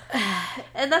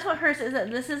 and that's what hurts is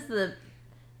that this is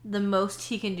the most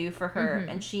he can do for her,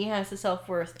 and she has the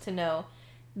self-worth to know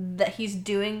that he's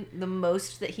doing the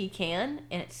most that he can,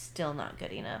 and it's still not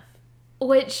good enough.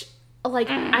 Which.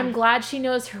 Like, I'm glad she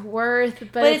knows her worth,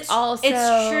 but it's also...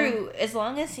 It's true. As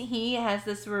long as he has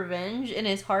this revenge in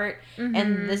his heart,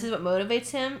 and this is what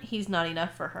motivates him, he's not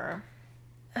enough for her.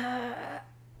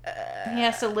 He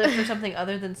has to live for something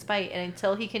other than spite, and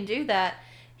until he can do that,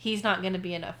 he's not going to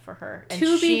be enough for her. And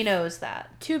she knows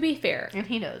that. To be fair. And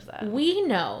he knows that. We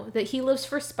know that he lives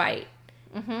for spite.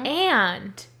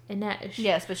 And... Inesh.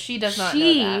 Yes, but she does not know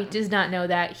that. She does not know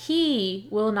that. He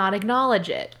will not acknowledge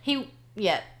it.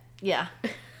 Yeah.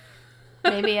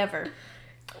 Maybe ever.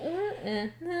 Yeah.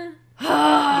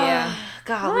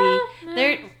 Golly.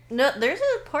 There's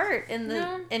a part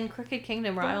in Crooked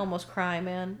Kingdom where I almost cry,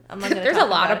 man. I'm not gonna There's a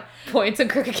lot of points in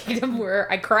Crooked Kingdom where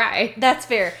I cry. That's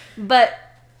fair. But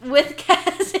with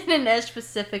Kaz and Inesh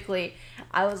specifically,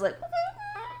 I was like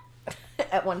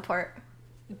at one part.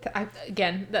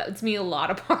 That's me a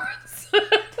lot of parts.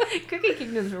 Crooked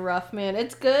Kingdom's rough, man.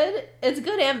 It's good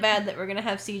and bad that we're gonna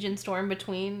have Siege and Storm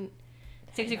between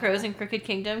Six of Crows and Crooked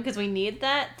Kingdom because we need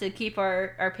that to keep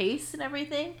our pace and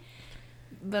everything.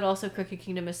 But also, Crooked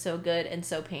Kingdom is so good and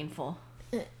so painful.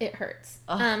 It hurts.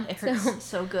 It hurts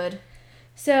so good.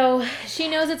 So she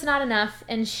knows it's not enough,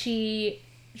 and she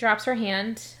drops her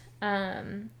hand,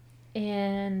 and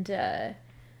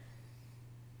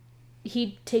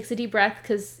he takes a deep breath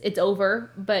because it's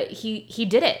over. But he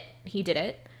did it. He did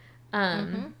it.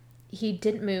 He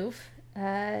didn't move,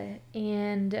 and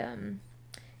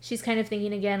she's kind of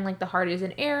thinking again, like the heart is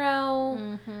an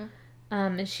arrow,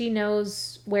 and she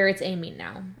knows where it's aiming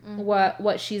now,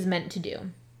 what she's meant to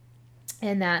do,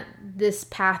 and that this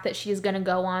path that she's going to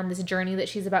go on, this journey that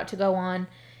she's about to go on,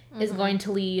 is going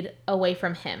to lead away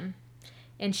from him,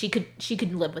 and she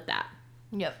could live with that.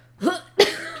 Yep.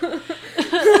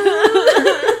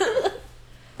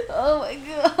 Oh my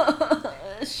god.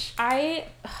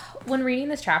 when reading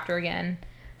this chapter again,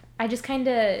 I just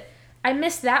I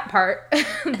missed that part.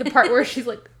 The part where she's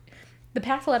like, the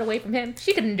path led away from him.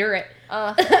 She could endure it.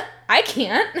 I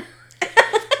can't.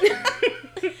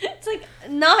 It's like,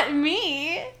 not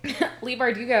me. Leigh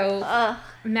Bardugo,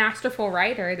 masterful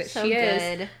writer that so she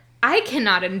good. is. I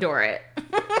cannot endure it.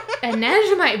 And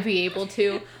Nej might be able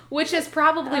to, which is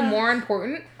probably more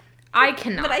important. I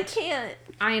cannot. But I can't.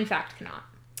 I, in fact, cannot.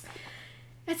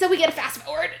 And so we get a fast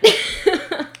forward.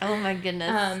 Oh my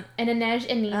goodness. And Inej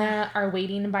and Nina are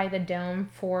waiting by the dome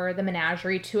for the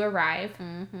menagerie to arrive.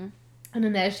 Mm-hmm. And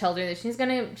Inej tells her that she's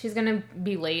gonna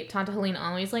be late. Tante Helene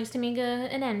always likes to make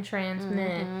an entrance.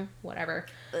 Mm-hmm. Whatever.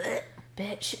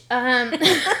 Bitch.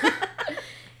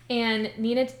 And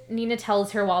Nina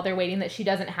tells her while they're waiting that she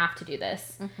doesn't have to do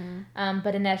this. Mm-hmm.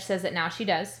 But Inej says that now she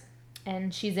does.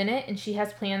 And she's in it, and she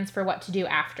has plans for what to do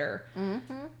after.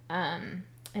 Mm-hmm.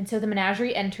 And so the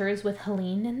menagerie enters with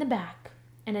Helene in the back.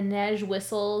 And Inej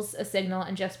whistles a signal,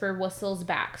 and Jesper whistles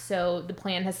back. So the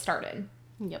plan has started.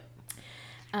 Yep.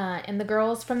 And the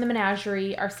girls from the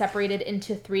menagerie are separated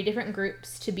into 3 different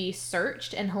groups to be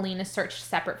searched, and Helene is searched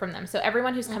separate from them. So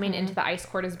everyone who's coming into the ice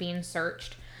court is being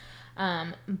searched.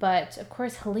 But, of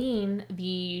course, Helene,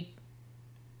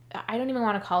 I don't even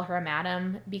want to call her a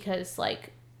madam because,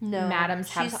 like, madams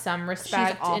have some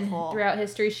respect throughout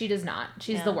history. She does not.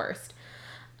 She's the worst.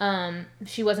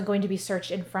 She wasn't going to be searched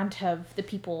in front of the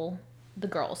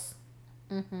girls.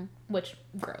 Mm-hmm. Which,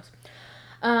 gross.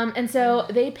 And so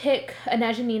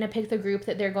Inej and Nina pick the group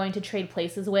that they're going to trade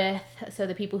places with, so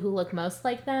the people who look most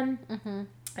like them. Mm-hmm.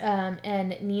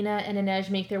 And Nina and Inej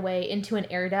make their way into an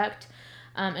air duct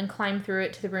and climb through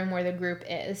it to the room where the group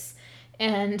is.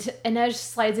 And Inej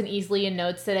slides in easily and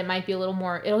notes that it might be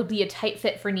it'll be a tight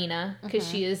fit for Nina, because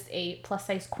she is a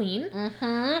plus-size queen.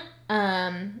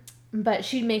 Mm-hmm. But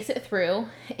she makes it through,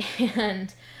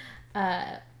 and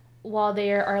while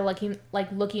they are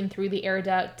looking through the air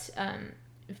duct,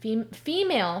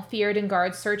 female Fjerda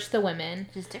guards search the women.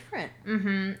 Which is different.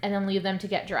 Mm-hmm. And then leave them to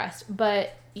get dressed.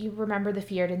 But you remember the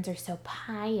Fjerdans are so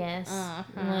pious.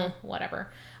 Whatever.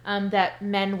 That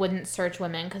men wouldn't search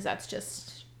women because that's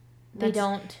just... They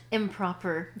don't...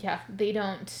 Improper. Yeah. They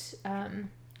don't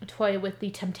toy with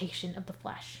the temptation of the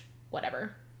flesh.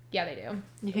 Whatever. Yeah, they do.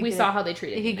 We saw how they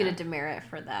treated You could get a demerit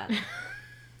for that.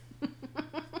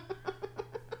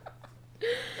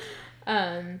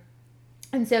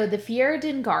 And so the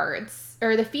Fjerdan guards,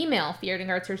 or the female Fjerdan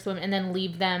guards, search the women and then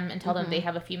leave them and tell them they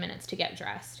have a few minutes to get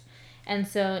dressed. And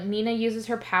so Nina uses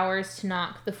her powers to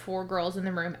knock the 4 girls in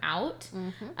the room out.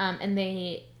 Mm-hmm. And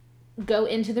they go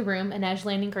into the room, Inej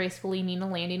landing gracefully, Nina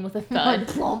landing with a thud.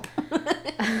 Plump.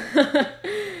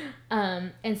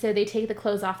 And so they take the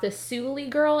clothes off the Suli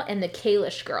girl and the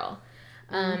Kalish girl.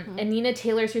 And Nina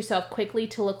tailors herself quickly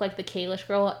to look like the Kalish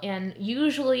girl. And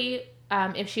usually,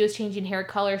 if she was changing hair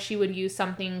color, she would use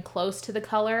something close to the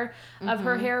color of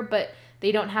her hair. But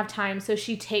they don't have time, so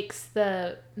she takes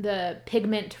the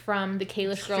pigment from the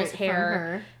Kalish girl's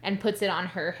hair and puts it on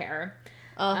her hair.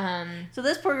 So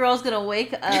this poor girl's gonna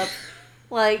wake up,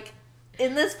 like,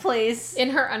 in this place in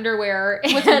her underwear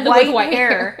with and white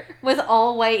hair, with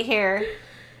all white hair.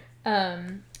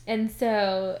 And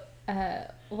so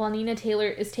while Nina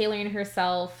is tailoring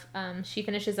herself, she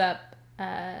finishes up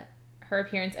her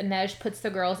appearance. Inej puts the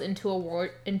girls into a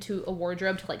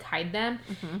wardrobe to like hide them,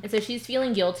 and so she's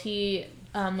feeling guilty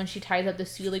when she ties up the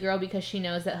Suli girl because she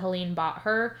knows that Helene bought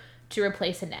her to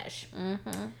replace Inej.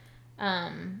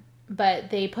 But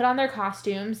they put on their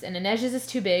costumes, and Inej's is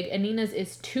too big, and Nina's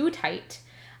is too tight.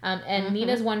 And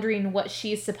Nina's wondering what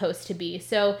she's supposed to be.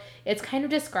 So it's kind of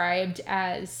described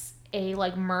as a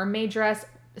like mermaid dress,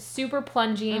 super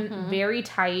plunging, very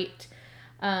tight.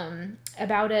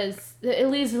 It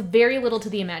leaves very little to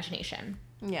the imagination.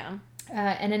 Yeah.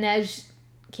 And Inej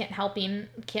can't help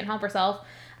herself.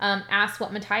 Asks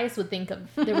what Matthias would think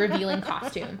of the revealing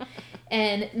costume.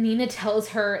 And Nina tells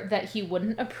her that he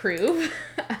wouldn't approve.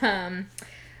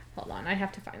 Hold on, I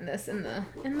have to find this in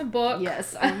the book.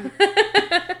 Yes, I'm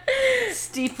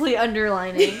steeply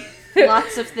underlining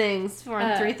lots of things. We're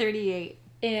on 338.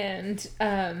 And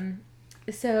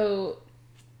so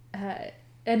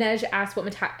Inej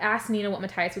asks Nina what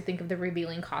Matthias would think of the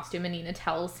revealing costume, and Nina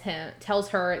tells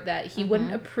her that he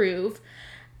wouldn't approve.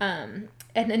 And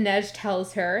Inej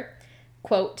tells her,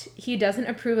 quote, "He doesn't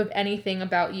approve of anything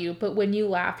about you, but when you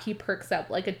laugh, he perks up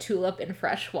like a tulip in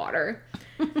fresh water."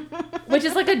 Which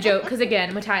is like a joke, because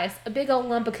again, Matthias, a big old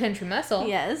lump of country muscle.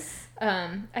 Yes.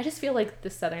 I just feel like the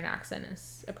southern accent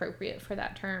is appropriate for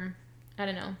that term. I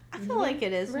don't know. I feel like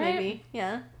it is, right? maybe.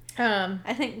 Yeah.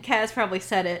 I think Kaz probably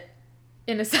said it.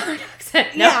 In a southern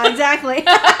accent. No. Yeah, exactly.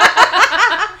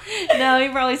 No, he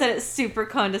probably said it super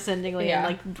condescendingly in, Yeah.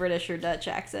 like, British or Dutch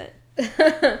accent.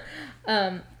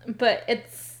 But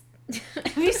it's...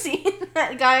 Have you seen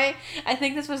that guy? I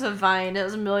think this was a Vine. It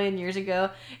was a million years ago.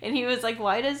 And he was like,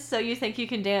 why does So You Think You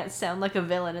Can Dance sound like a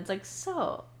villain? It's like,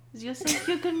 so, you think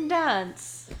you can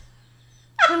dance?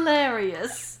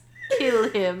 Hilarious.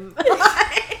 Kill him.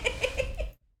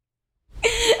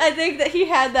 I think that he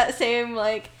had that same,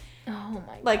 like... Oh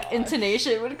my like, gosh.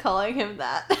 intonation when calling him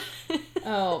that.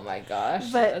 Oh my gosh.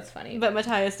 But, that's funny. But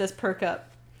Matthias does perk up.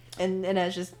 And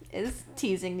Inez just is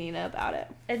teasing Nina about it.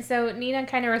 And so Nina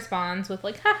kind of responds with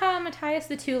like, haha, Matthias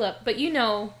the tulip. But you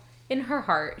know, in her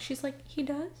heart, she's like, he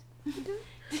does? He does?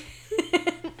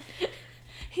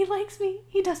 He likes me.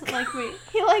 He doesn't like me.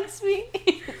 He likes me.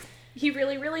 He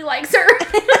really, really likes her.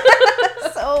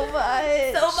 So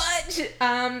much. So much.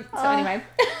 Anyway.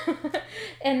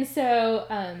 And so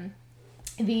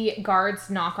the guards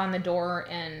knock on the door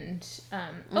and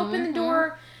open the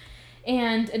door.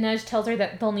 And Inej tells her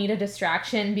that they'll need a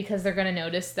distraction because they're going to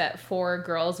notice that 4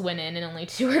 girls went in and only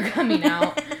 2 are coming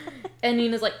out. And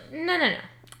Nina's like, no.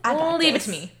 Leave it to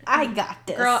me. I got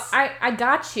this. Girl, I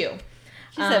got you.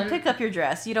 She said, pick up your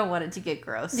dress. You don't want it to get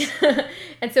gross.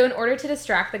 And so in order to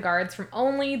distract the guards from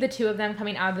only the 2 of them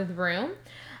coming out of the room,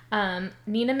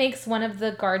 Nina makes one of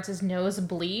the guards' nose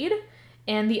bleed.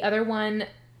 And the other one...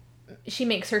 she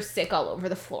makes her sick all over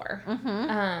the floor,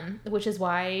 which is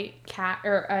why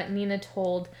Nina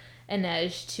told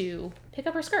Inej to pick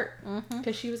up her skirt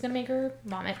because she was going to make her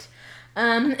vomit.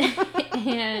 And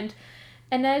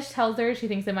Inej tells her she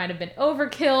thinks it might have been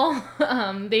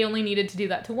overkill. They only needed to do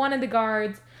that to one of the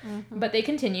guards, but they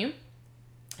continue.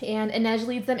 And Inej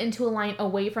leads them into a line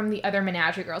away from the other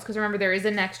menagerie girls because remember, there is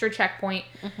an extra checkpoint.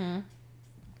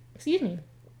 Excuse me.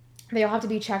 They all have to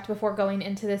be checked before going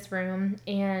into this room,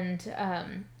 and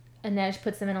Inej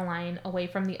puts them in a line away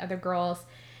from the other girls.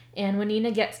 And when Nina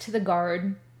gets to the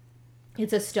guard,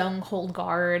 it's a stone cold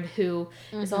guard who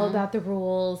is all about the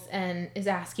rules and is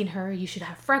asking her, you should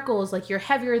have freckles, like you're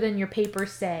heavier than your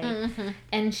papers say.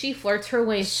 And she flirts her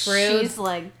way through. She's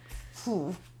like,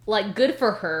 phew. Like, good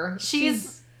for her.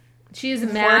 She's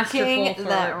masterful working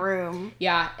that room.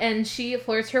 Yeah, and she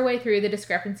flirts her way through the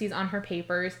discrepancies on her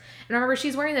papers. And remember,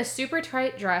 she's wearing this super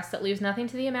tight dress that leaves nothing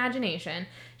to the imagination.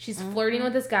 She's flirting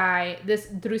with this guy, this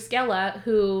Druskella,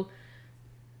 who...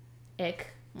 ick.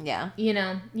 Yeah. You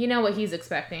know what he's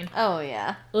expecting. Oh,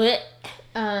 yeah.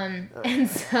 And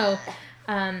so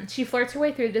she flirts her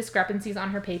way through the discrepancies on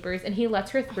her papers, and he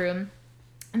lets her through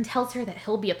and tells her that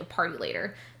he'll be at the party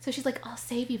later. So she's like, I'll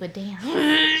save you a dance.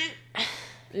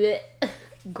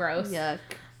 Gross. Yuck.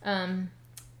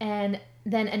 And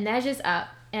then Inej is up,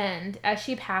 and as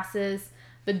she passes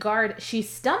the guard, she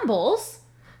stumbles.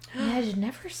 Inej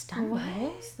never stumbles.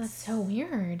 What? That's so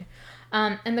weird.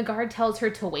 And the guard tells her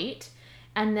to wait,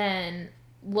 and then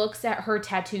looks at her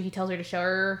tattoo. He tells her to show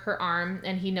her her arm,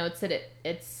 and he notes that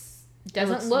it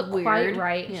doesn't look weird. quite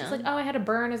right. Yeah. She's like, oh, I had a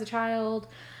burn as a child.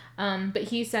 But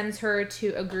he sends her to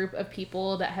a group of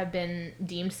people that have been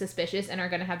deemed suspicious and are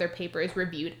going to have their papers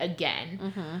reviewed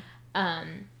again.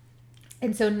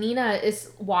 And so Nina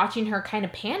is watching her kind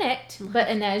of panicked, but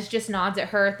Inej just nods at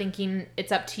her thinking,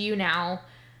 it's up to you now.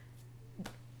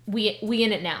 We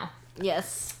in it now.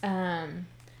 Yes. And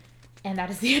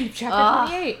that is the end of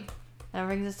chapter 28. That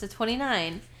brings us to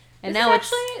 29. And this now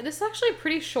is actually a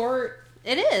pretty short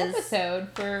it is episode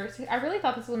I really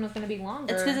thought this one was going to be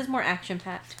longer. It's because it's more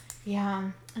action-packed.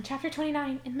 Yeah. And chapter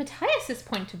 29, in Matthias's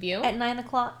point of view. At 9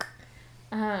 o'clock.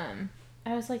 I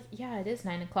was like, yeah, it is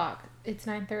 9 o'clock. It's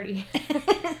 9:30.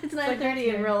 It's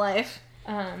 9:30 in real life.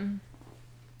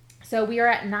 So we are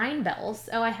at 9 bells.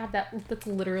 Oh, I have that. That's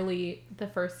literally the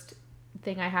first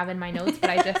thing I have in my notes, but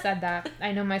I just said that.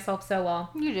 I know myself so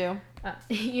well. You do.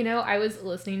 I was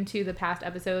listening to the past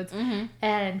episodes,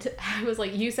 and I was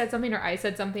like, you said something or I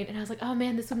said something, and I was like, oh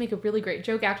man, this would make a really great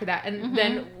joke after that. And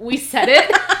then we said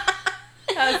it.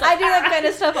 I do that kind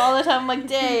of stuff all the time. I'm like,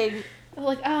 dang. I'm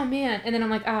like, oh man. And then I'm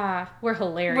like, we're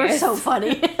hilarious. We're so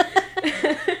funny.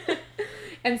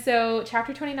 And so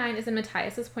chapter 29 is in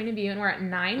Matthias's point of view, and we're at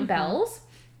 9 bells.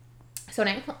 So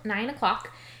 9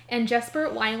 o'clock. And Jesper,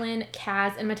 Wylan,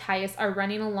 Kaz, and Matthias are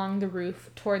running along the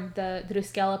roof toward the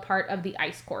Druskella part of the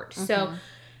ice court. So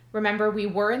remember, we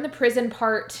were in the prison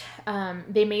part.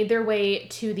 They made their way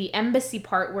to the embassy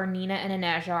part where Nina and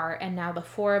Inej are. And now the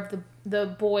 4 of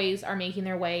the boys are making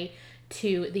their way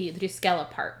to the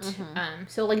Druskella part.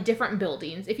 So like different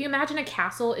buildings. If you imagine a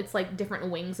castle, it's like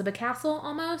different wings of a castle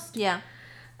almost. Yeah.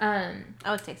 I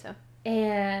would say so.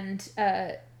 And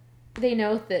they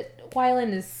note that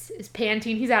Wylan is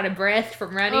panting. He's out of breath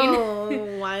from running. Oh,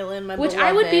 Wylan, my Which beloved.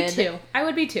 I would be too. I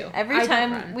would be too. Every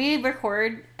time we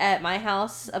record at my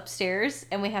house upstairs,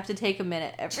 and we have to take a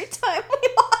minute every time we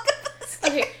walk up the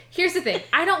stairs. Okay, here's the thing.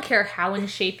 I don't care how in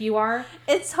shape you are.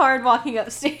 It's hard walking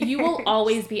upstairs. You will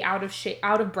always be out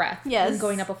of breath. Yes. When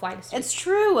going up a flight of stairs. It's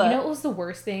true. You know what was the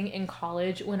worst thing in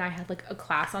college when I had like a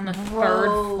class on the third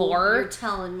floor? You're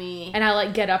telling me. And I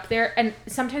like get up there, and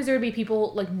sometimes there would be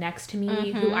people like next to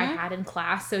me who I had in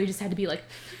class, so you just had to be like.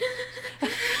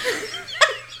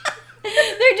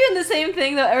 They're doing the same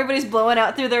thing though. Everybody's blowing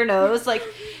out through their nose. Like,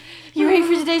 you ready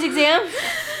for today's exam?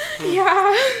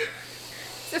 Yeah.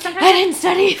 So sometimes I didn't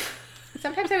study.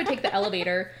 Sometimes I would take the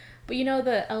elevator, but you know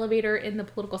the elevator in the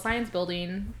political science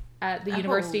building at the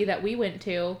university that we went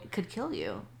to. It could kill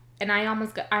you. And I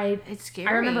almost got, It's scary.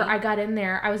 I remember I got in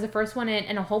there, I was the first one in,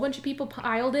 and a whole bunch of people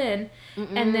piled in,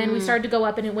 and then we started to go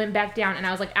up and it went back down, and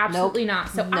I was like, absolutely not.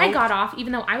 So I got off,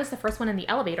 even though I was the first one in the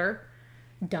elevator.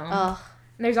 Dumb. Ugh.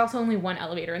 And there's also only one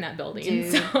elevator in that building.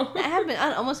 Dude. So.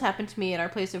 That almost happened to me at our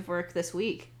place of work this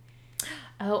week.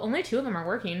 Oh, only 2 of them are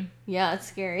working. Yeah, it's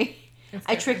scary.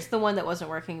 I tricked the one that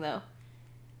wasn't working though.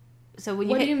 So when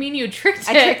you What do you mean you tricked it?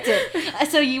 I tricked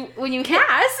it. So when you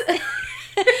Cass.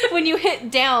 when you hit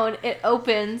down, it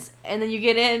opens and then you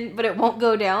get in, but it won't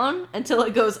go down until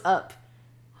it goes up.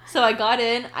 So I got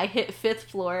in, I hit 5th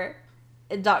floor,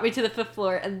 it got me to the 5th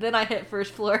floor, and then I hit 1st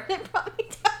floor, and it brought me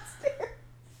downstairs.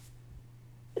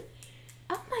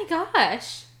 Oh my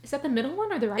gosh. Is that the middle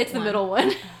one or the right one? It's the middle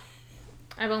one.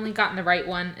 I've only gotten the right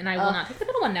one, and I will not take the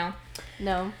middle one now.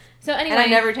 No. So anyway. And I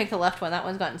never take the left one. That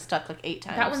one's gotten stuck like 8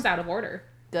 times. That one's out of order.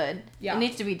 Good. Yeah. It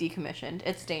needs to be decommissioned.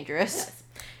 It's dangerous. Yes.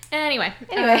 Anyway.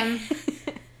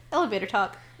 Elevator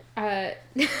talk. That's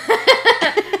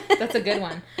a good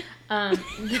one.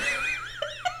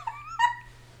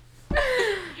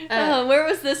 Where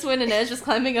was this when Inez was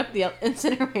climbing up the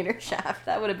incinerator shaft?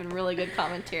 That would have been really good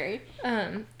commentary.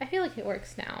 I feel like it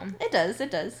works now. It does.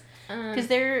 Because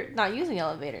they're not using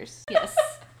elevators. Yes.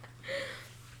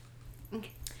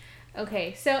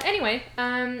 Okay, so anyway,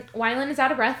 Wylan is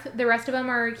out of breath. The rest of them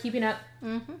are keeping up.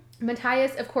 Mm-hmm.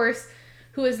 Matthias, of course,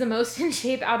 who is the most in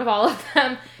shape out of all of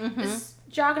them, is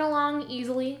jogging along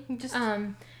easily. Just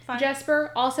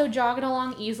Jesper, also jogging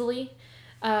along easily.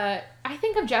 I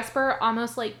think of Jesper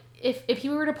almost like if he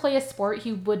were to play a sport,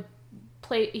 he would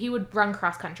run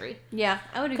cross country. Yeah,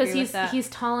 I would agree with that. Because he's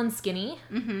tall and skinny.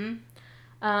 Mm-hmm.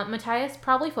 Matthias,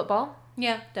 probably football.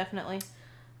 Yeah, definitely.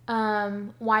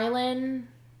 Wylan,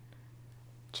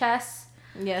 chess.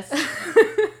 Yes.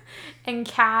 And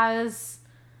Kaz.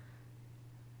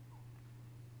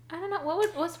 I don't know.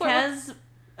 What's Kaz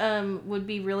would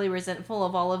be really resentful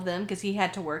of all of them because he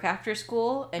had to work after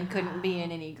school and couldn't be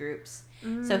in any groups.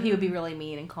 So he would be really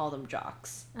mean and call them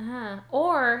jocks.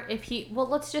 Or if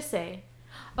let's just say,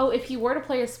 if he were to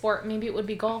play a sport, maybe it would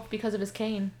be golf because of his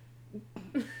cane.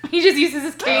 He just uses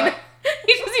his cane.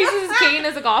 He just uses his cane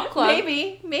as a golf club.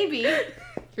 Maybe.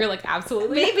 You're like,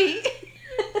 absolutely. Maybe.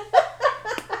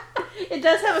 It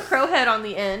does have a crow head on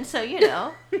the end, so you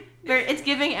know. It's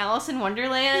giving Alice in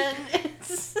Wonderland.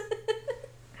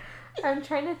 I'm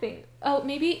trying to think. Oh,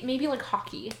 maybe like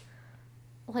hockey.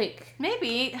 Like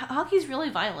maybe hockey's really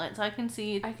violent, so I can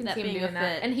see him being doing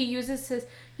that. And he uses his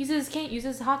cane,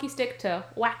 uses his hockey stick to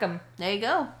whack him. There you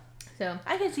go. So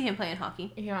I can see him playing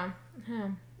hockey. Yeah.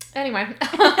 Anyway,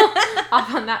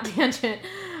 off on that tangent.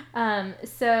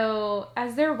 So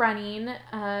as they're running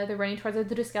towards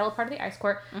the Duskela part of the ice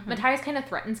court. Matthias kind of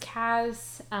threatens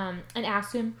Kaz and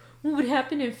asks him, "What would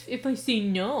happen if I say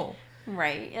no?"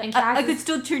 Right. And I could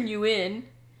still turn you in.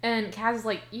 And Kaz is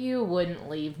like, "You wouldn't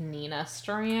leave Nina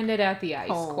stranded at the ice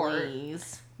court."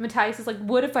 Matthias is like,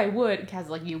 "What if I would?" And Kaz is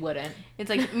like, "You wouldn't." It's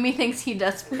like, methinks he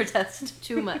does protest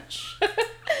too much.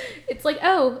 It's like,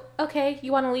 "Oh, okay,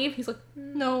 you want to leave?" He's like,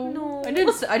 No. I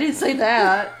didn't say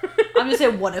that. I'm just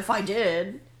saying, what if I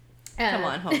did? Come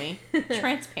on, homie.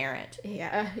 Transparent.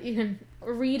 Yeah, you can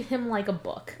read him like a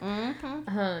book.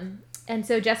 Mm-hmm. And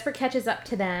so Jesper catches up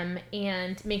to them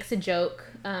and makes a joke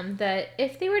that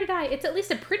if they were to die, it's at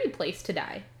least a pretty place to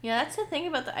die. Yeah, that's the thing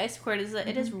about the ice court is that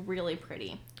it is really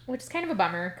pretty. Which is kind of a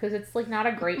bummer because it's like not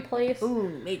a great place. Ooh,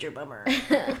 major bummer.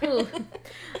 Ooh.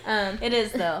 It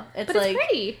is though. It's but it's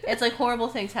pretty. It's like horrible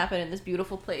things happen in this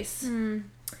beautiful place.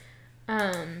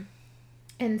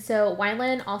 And so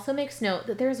Wylan also makes note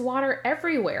that there's water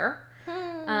everywhere.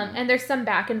 And there's some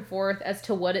back and forth as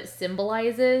to what it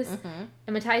symbolizes.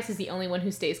 And Matthias is the only one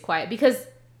who stays quiet because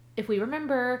if we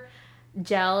remember,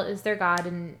 Gel is their god,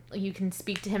 and you can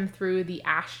speak to him through the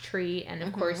ash tree, and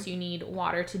of course you need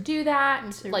water to do that.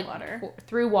 And through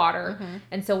through water.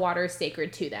 And so water is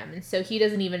sacred to them. And so he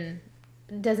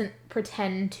doesn't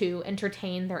pretend to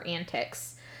entertain their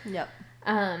antics. Yep.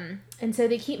 And so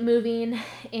they keep moving,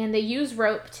 and they use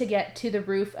rope to get to the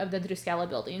roof of the Druskella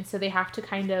building. So they have to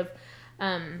kind of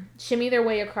shimmy their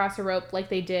way across a rope like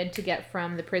they did to get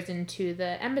from the prison to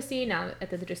the embassy, now at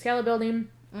the Druskella building.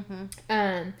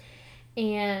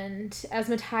 And as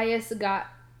Matthias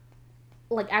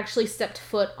actually stepped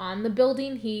foot on the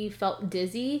building, he felt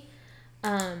dizzy,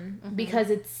 because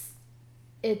it's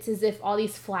as if all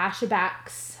these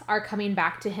flashbacks are coming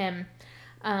back to him.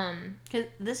 'Cause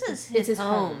this is his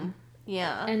home.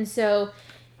 Yeah. And so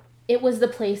it was the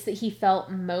place that he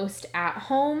felt most at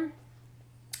home.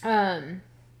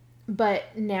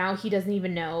 But now he doesn't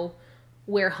even know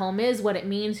where home is, what it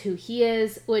means, who he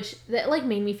is, which that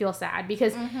made me feel sad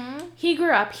because he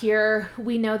grew up here.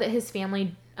 We know that his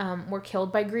family were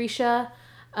killed by Grisha.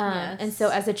 And so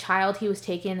as a child he was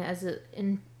taken as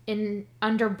in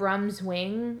under Brum's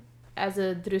wing as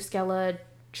a Druskella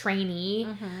trainee,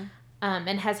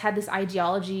 and has had this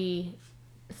ideology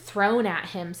thrown at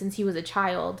him since he was a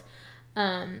child.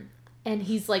 And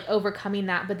he's overcoming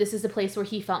that, but this is the place where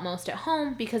he felt most at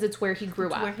home because it's where he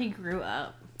grew up. Where he grew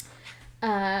up.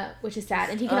 Which is sad.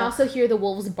 And he can also hear the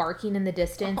wolves barking in the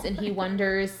distance, and he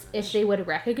wonders if they would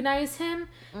recognize him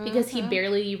because he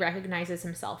barely recognizes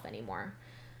himself anymore.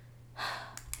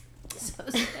 So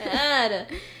sad.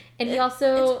 And he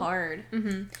also... It's hard.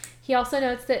 He also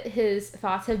notes that his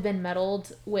thoughts have been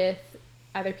muddled with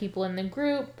other people in the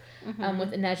group,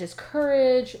 with Inej's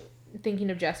courage, thinking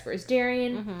of Jesper's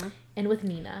daring, and with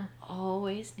Nina.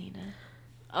 Always Nina.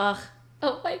 Ugh.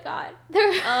 Oh my god.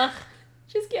 They're... Ugh.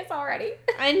 Just kiss already.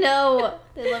 I know.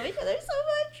 They love each other so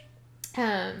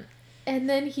much. And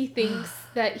then he thinks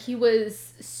that he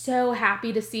was so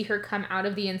happy to see her come out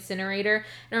of the incinerator. And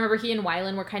I remember he and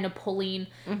Wylan were kind of pulling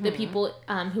the people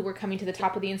who were coming to the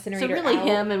top of the incinerator. So really out.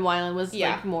 him and Wylan was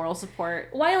moral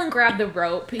support. Wylan grabbed the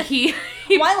rope.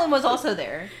 Wylan was also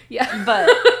there. Yeah. But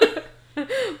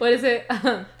what is it?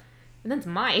 And then it's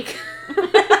Mike.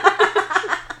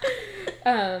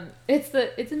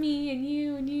 It's me and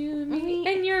you and you and me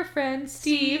and your friend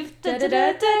Steve. Da da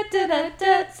da da da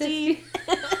da Steve.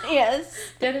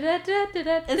 Yes. Da da da da da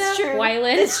da. It's true.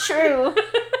 Wylan. It's true.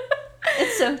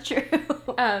 It's so true.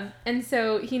 And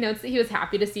so he notes that he was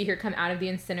happy to see her come out of the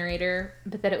incinerator,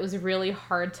 but that it was really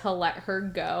hard to let her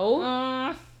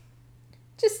go.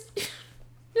 Just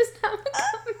have a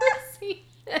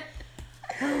conversation.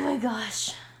 Oh my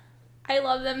gosh. I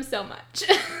love them so much.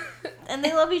 And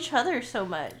they love each other so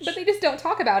much. But they just don't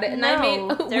talk about it. And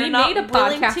we not made a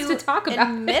podcast to talk about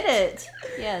admit it.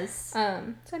 Yes.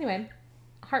 So anyway,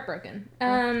 heartbroken.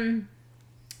 And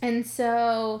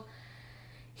so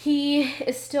he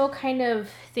is still kind of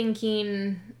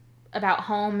thinking about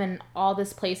home and all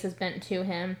this place has meant to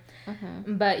him.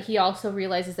 But he also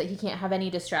realizes that he can't have any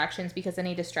distractions because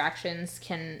any distractions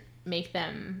can make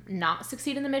them not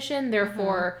succeed in the mission.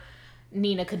 Therefore,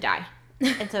 Nina could die.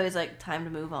 And so he's like, time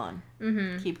to move on.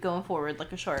 Keep going forward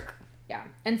like a shark. Yeah.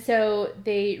 And so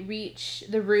they reach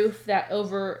the roof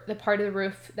the part of the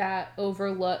roof that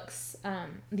overlooks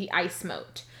the ice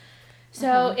moat.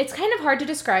 So it's kind of hard to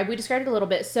describe. We described it a little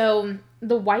bit. So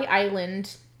the White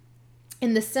Island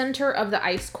in the center of the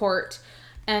ice court,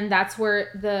 and that's where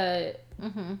the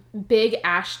big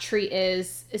ash tree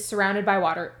is surrounded by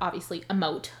water. Obviously, a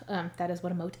moat. That is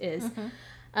what a moat is.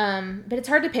 But it's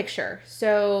hard to picture.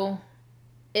 So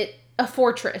a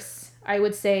fortress, I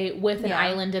would say, with an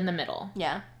island in the middle.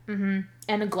 Yeah. And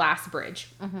a glass bridge.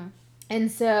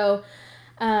 And so...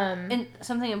 and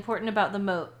something important about the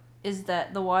moat is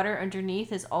that the water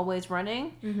underneath is always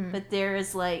running, but there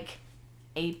is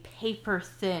a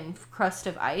paper-thin crust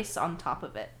of ice on top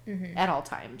of it at all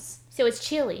times. So it's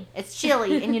chilly. It's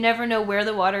chilly, and you never know where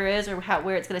the water is or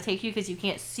where it's going to take you because you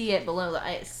can't see it below the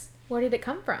ice. Where did it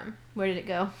come from? Where did it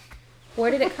go? Where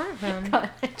did it come from?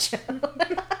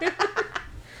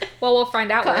 Well, we'll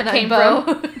find out Cotton where it came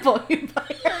from. Volume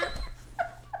fire.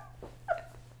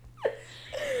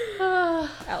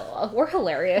 LOL. We're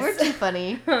hilarious. We're too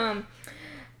funny.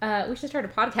 We should start a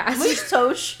podcast. We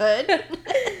so should.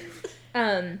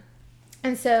 And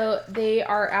so they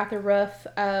are at the roof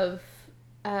of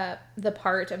the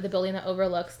part of the building that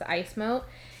overlooks the ice moat,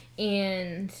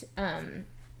 and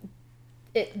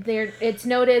it's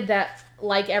noted that,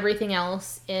 like everything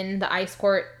else in the ice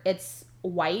court, it's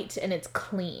white and it's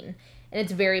clean and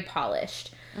it's very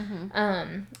polished.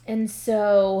 And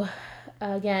so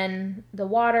again, the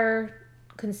water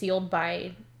concealed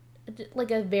by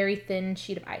like a very thin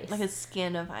sheet of ice. Like a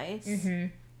skin of ice.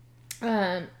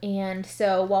 And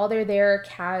so while they're there,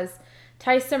 Kaz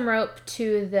ties some rope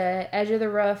to the edge of the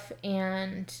roof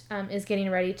and is getting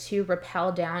ready to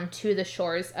rappel down to the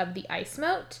shores of the ice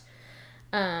moat.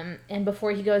 And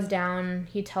before he goes down,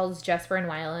 he tells Jesper and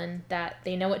Wylan that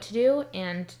they know what to do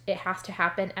and it has to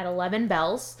happen at 11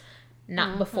 bells,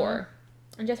 not before.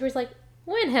 And Jesper's like,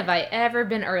 when have I ever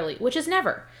been early? Which is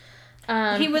never.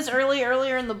 He was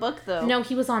earlier in the book, though. No,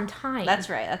 he was on time. That's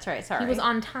right. Sorry. He was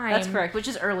on time. That's correct, which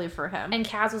is early for him. And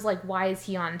Kaz was like, why is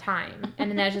he on time?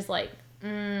 And Inej is like,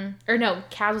 or no,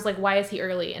 Kaz was like, why is he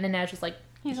early? And Inej was like,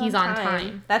 he's on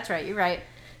time. That's right, you're right.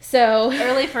 So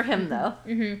early for him, though.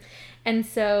 And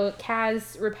so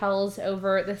Kaz rappels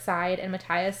over the side and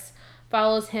Matthias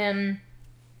follows him.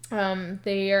 I'm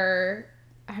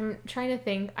trying to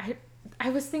think. I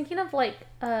was thinking of like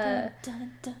from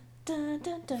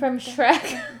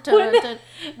Shrek,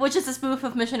 which is a spoof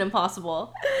of Mission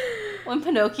Impossible. When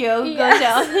Pinocchio goes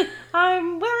down,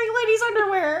 I'm wearing ladies'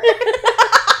 underwear,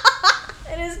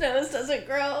 and his nose doesn't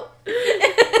grow.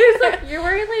 He's like, "You're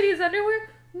wearing ladies' underwear?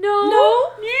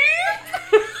 No."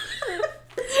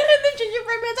 And the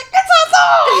gingerbread man's like, "It's a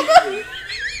song."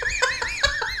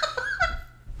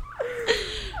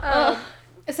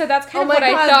 So that's kind of what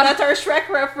I thought. That's our Shrek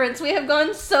reference. We have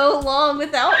gone so long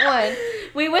without one.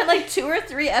 We went like 2 or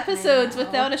 3 episodes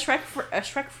without a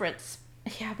Shrek fritz.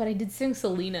 Yeah, but I did sing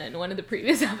Selena in one of the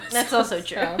previous episodes. That's also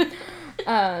true.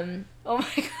 So, oh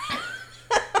my gosh.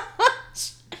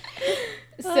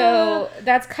 So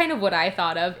that's kind of what I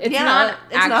thought of. It's not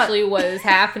what is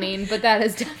happening, but that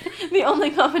is definitely the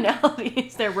only commonality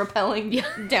is they're rappelling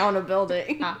down a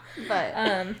building. But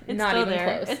it's not still even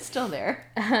there. close. It's still there.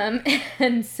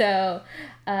 And so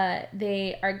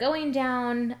they are going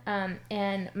down,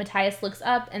 and Matthias looks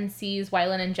up and sees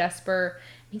Wylan and Jesper.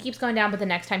 He keeps going down, but the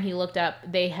next time he looked up,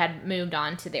 they had moved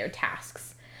on to their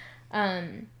tasks.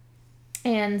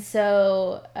 And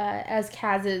so, as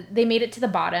Kaz they made it to the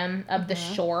bottom of the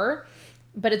shore,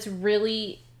 but it's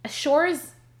really, shore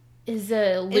is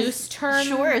a loose term.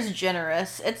 Shore is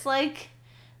generous. It's like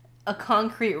a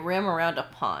concrete rim around a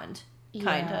pond,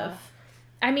 kind of.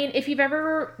 I mean, if you've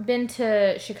ever been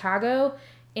to Chicago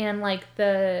and like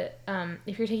if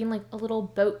you're taking like a little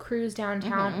boat cruise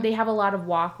downtown, they have a lot of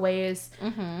walkways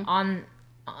on,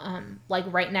 like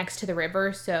right next to the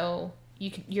river, so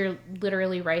you're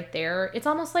literally right there. It's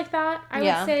almost like that, I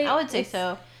would say. I would say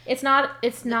so. It's not.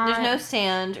 There's no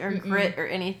sand or grit or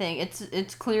anything.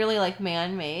 It's clearly like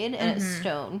man-made and it's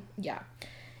stone. Yeah.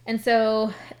 And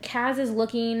so Kaz is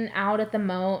looking out at the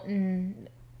moat and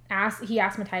he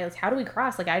asks Matthias, "How do we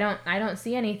cross? Like I don't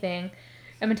see anything."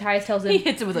 And Matthias tells him, he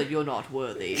hits him with "You're not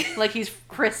worthy," like he's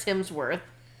Chris Hemsworth.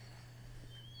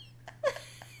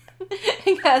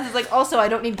 And Kaz is like, "Also, I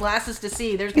don't need glasses to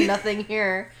see. There's nothing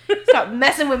here. Stop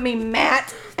messing with me,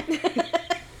 Matt." Matt.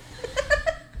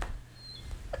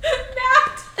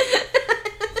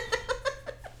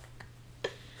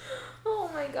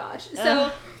 Oh my gosh.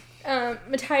 So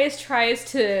Matthias tries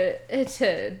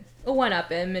to one up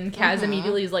him, and Kaz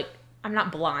immediately is like, "I'm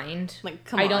not blind. Like,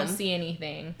 come I on. don't see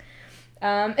anything."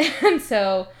 And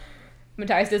so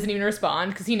Matthias doesn't even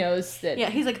respond because he knows that. Yeah,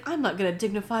 he's like, "I'm not gonna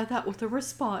dignify that with a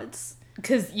response."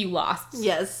 Because you lost.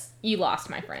 Yes. You lost,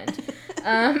 my friend.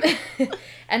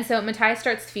 And so Matthias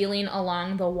starts feeling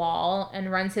along the wall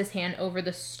and runs his hand over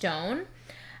the stone.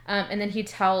 And then he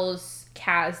tells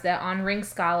Kaz that on Ring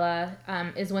Scala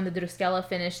is when the Druskella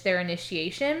finish their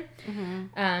initiation.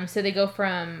 So they go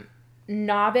from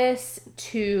novice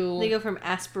to... They go from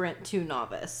aspirant to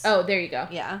novice. Oh, there you go.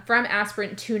 Yeah. From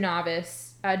aspirant to novice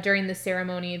during the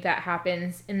ceremony that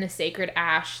happens in the sacred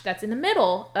ash that's in the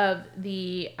middle of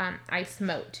the ice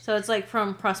moat. So it's like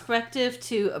from prospective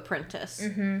to apprentice.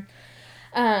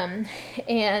 And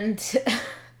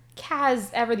Kaz,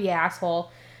 ever the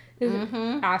asshole,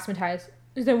 asks Matthias,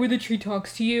 "Is that where the tree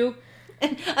talks to you?"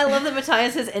 And I love that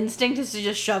Matthias' instinct is to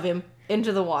just shove him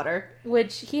into the water.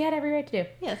 Which he had every right to do.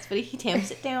 Yes, but he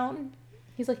tamps it down.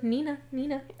 He's like, Nina.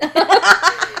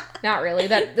 Not really.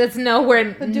 That's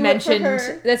nowhere mentioned.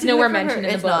 That's nowhere mentioned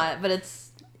in the book. It's not,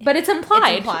 but it's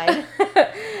implied. It's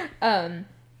implied.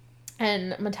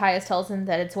 And Matthias tells him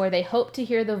that it's where they hope to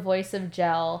hear the voice of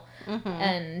Gel.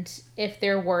 And if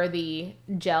they're worthy,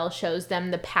 Gel shows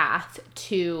them the path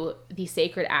to the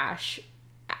sacred ash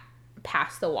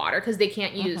past the water. Because they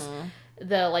can't use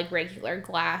the like regular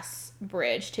glass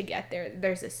bridge to get there.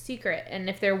 There's a secret, and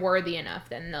if they're worthy enough,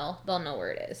 then they'll know where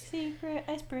it is. Secret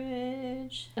ice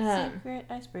bridge. Secret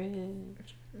ice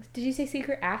bridge. Did you say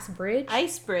secret ass bridge?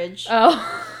 Ice bridge. Oh,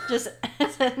 Just I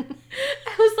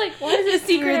was like, what is a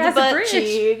secret ass bridge?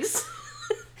 Cheeks.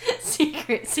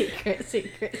 Secret ass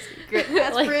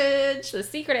Like, bridge. The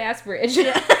secret ass bridge.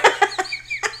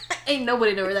 Ain't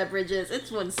nobody know where that bridge is.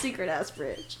 It's one secret ass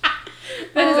bridge.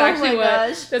 That's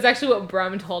actually what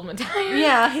Brum told Matthias.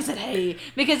 Yeah, he said, "Hey,"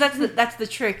 because that's the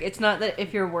trick. It's not that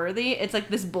if you're worthy. It's like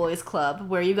this boys' club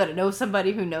where you got to know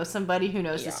somebody who knows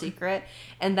the secret,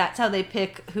 and that's how they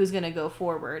pick who's gonna go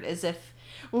forward. Is if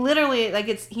literally like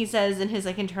he says in his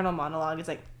like internal monologue, it's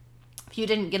like if you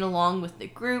didn't get along with the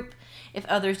group, if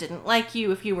others didn't like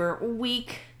you, if you were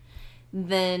weak,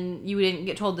 then you didn't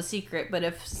get told the secret. But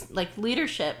if like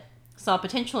leadership saw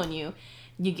potential in you,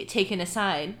 you get taken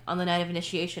aside on the night of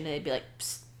initiation, and they'd be like,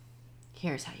 "Psst,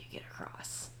 here's how you get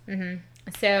across." Mm-hmm.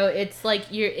 So it's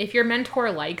like if your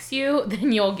mentor likes you,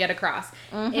 then you'll get across.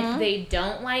 Mm-hmm. If they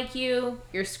don't like you,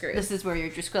 you're screwed. This is where your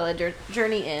Drusilla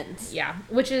journey ends. Yeah,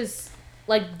 which is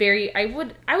like very, I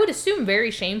would assume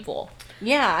very shameful.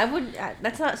 Yeah, I would.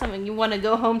 That's not something you want to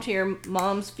go home to your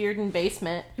mom's Fjerda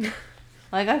basement.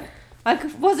 Like I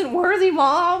wasn't worthy,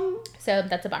 Mom. So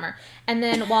that's a bummer. And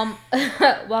then while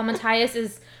Matthias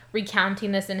is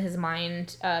recounting this in his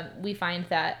mind, we find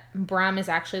that Brum is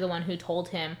actually the one who told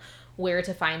him where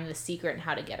to find the secret and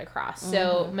how to get across. Mm-hmm.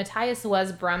 So Matthias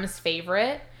was Brum's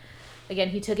favorite. Again,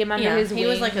 he took him under his wing. He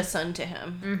was like a son to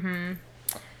him.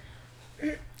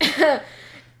 Mm-hmm.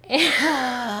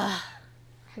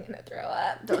 I'm gonna throw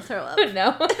up. Don't throw up.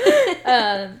 No.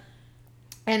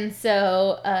 And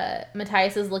so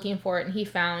Matthias is looking for it, and he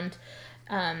found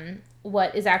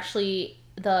what is actually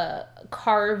the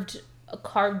carved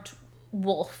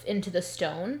wolf into the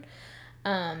stone,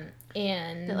 and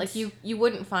that, like you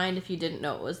wouldn't find if you didn't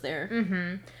know it was there.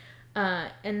 Mm-hmm.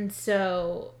 And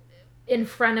so in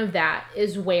front of that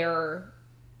is where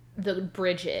the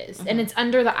bridge is, mm-hmm. and it's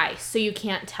under the ice, so you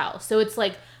can't tell. So it's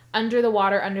like under the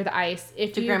water, under the ice.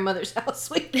 If to grandmother's house,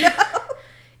 we go.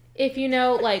 If you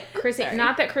know, like,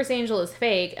 not that Chris Angel is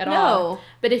fake at all.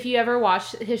 But if you ever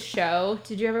watched his show,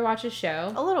 did you ever watch his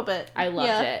show? A little bit. I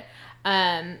loved it.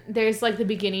 There's, like, the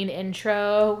beginning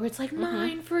intro where it's like,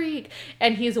 Mind Freak.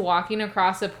 And he's walking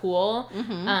across a pool.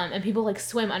 Mm-hmm. And people, like,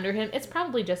 swim under him. It's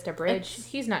probably just a bridge.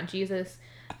 He's not Jesus.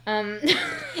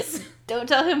 Don't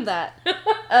tell him that.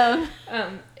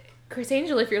 Chris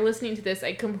Angel, if you're listening to this,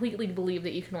 I completely believe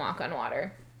that you can walk on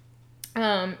water.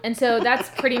 And so that's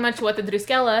pretty much what the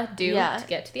Drusilla do to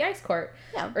get to the ice court.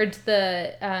 Yeah. Or to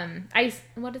the ice.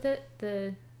 What is it?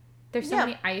 There's so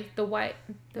many ice. The white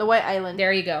island.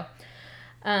 There you go.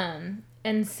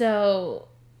 And so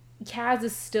Kaz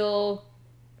is still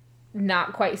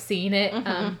not quite seeing it.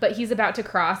 Mm-hmm. But he's about to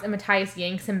cross, and Matthias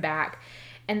yanks him back,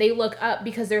 and they look up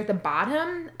because they're at the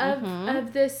bottom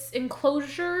of this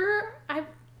enclosure.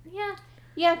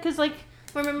 Yeah, because like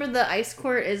remember the ice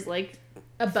court is like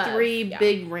above, 3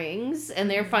 big rings, and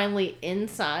they're finally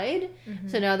inside. Mm-hmm.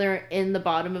 So now they're in the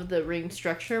bottom of the ring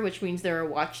structure, which means there are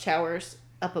watchtowers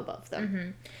up above them. Mm-hmm.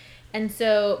 And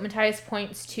so Matthias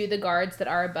points to the guards that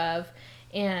are above,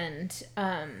 and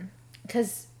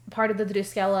because part of the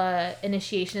Drusilla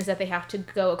initiation is that they have to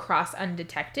go across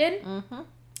undetected. Mm-hmm.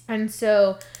 And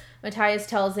so Matthias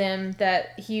tells him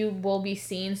that he will be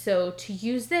seen, so to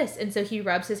use this. And so he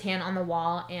rubs his hand on the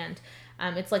wall, and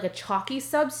it's like a chalky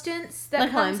substance that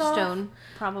like comes limestone,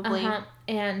 off. probably.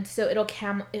 And so it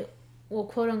will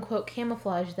quote unquote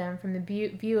camouflage them from the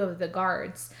view of the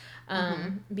guards,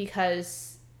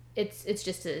 because it's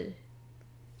just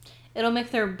it'll make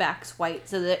their backs white,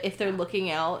 so that if they're looking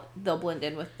out, they'll blend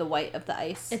in with the white of the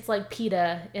ice. It's like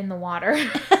PETA in the water.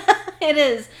 It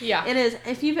is. Yeah. It is.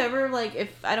 If you've ever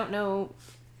I don't know.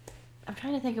 I'm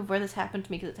trying to think of where this happened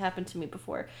to me, because it's happened to me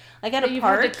before. Like at a park. You've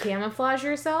had to camouflage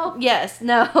yourself? Yes.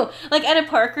 No. Like at a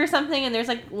park or something, and there's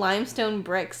like limestone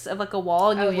bricks of like a wall,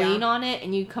 and you lean on it,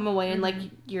 and you come away and like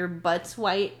your butt's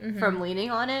white from leaning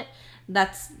on it.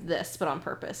 That's this, but on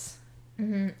purpose.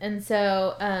 Mm-hmm. And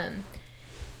so,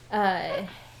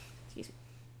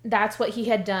 that's what he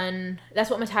had done. That's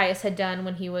what Matthias had done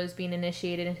when he was being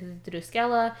initiated into the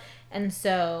Drusilla. And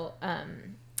so,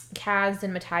 Kaz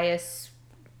and Matthias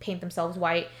paint themselves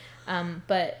white.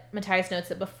 But Matthias notes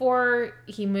that before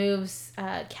he moves,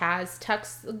 Kaz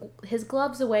tucks his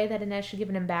gloves away that Inej had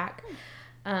given him back.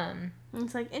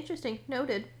 It's like, interesting.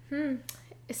 Noted.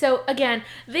 So, again,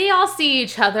 they all see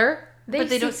each other. But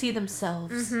they don't see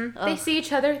themselves. Mm-hmm. They see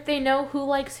each other. They know who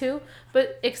likes who,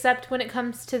 but except when it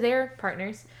comes to their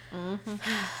partners. Mm-hmm.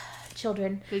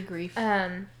 Children. Good grief.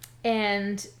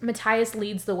 And Matthias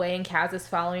leads the way, and Kaz is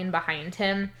following behind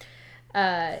him.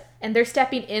 And they're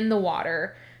stepping in the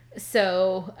water.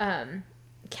 So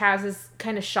Kaz is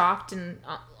kind of shocked and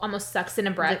almost sucks in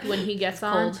a breath when he gets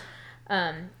on.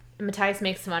 Matthias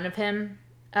makes fun of him.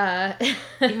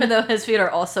 Even though his feet are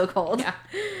also cold. Yeah.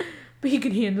 But he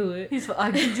can handle it.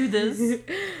 I can do this.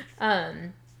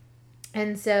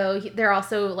 And so they're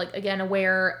also, like, again,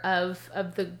 aware of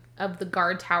the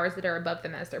guard towers that are above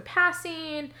them as they're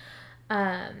passing.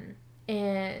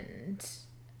 And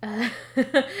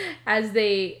as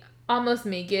they almost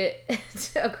make it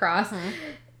across,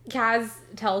 Kaz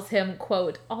tells him,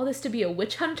 quote, "All this to be a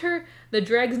witch hunter? The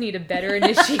dregs need a better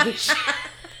initiation."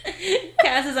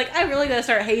 Kaz is like, I really gotta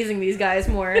start hazing these guys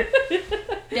more.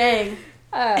 Dang.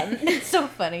 It's so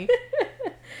funny.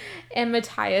 And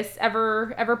Matthias,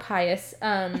 ever pious,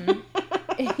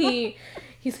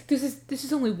 he's like, this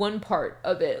is only one part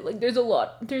of it. Like, there's a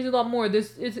lot more.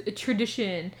 This is a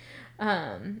tradition.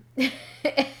 Kaz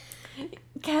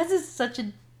is such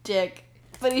a dick,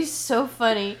 but he's so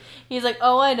funny. He's like,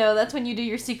 oh, I know, that's when you do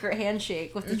your secret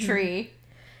handshake with the tree.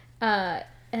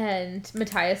 And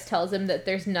Matthias tells him that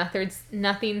there's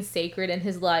nothing sacred in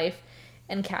his life,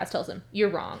 and Kaz tells him, "You're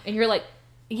wrong." And you're like,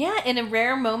 yeah, in a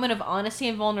rare moment of honesty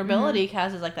and vulnerability,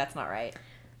 Kaz is like, that's not right.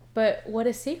 But what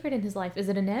is sacred in his life? Is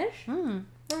it a Neige?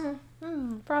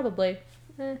 Probably.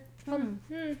 Is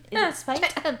it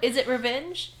spite? Is it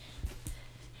revenge?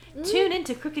 Tune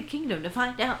into Crooked Kingdom to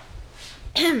find out.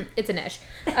 It's a Neige.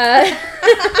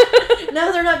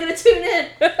 No, they're not going to tune in.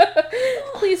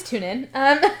 Please tune in.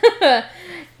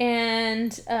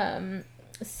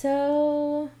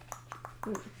 So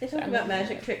they talk about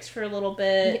magic tricks for a little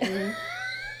bit, and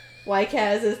why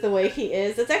Kaz is the way he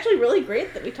is. It's actually really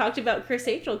great that we talked about Chris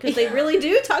Angel, because they really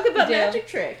do talk about magic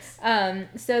tricks.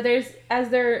 So this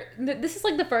is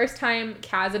like the first time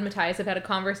Kaz and Matthias have had a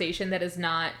conversation that is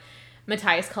not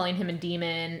Matthias calling him a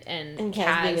demon and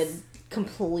Kaz being a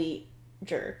complete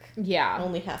jerk. Yeah.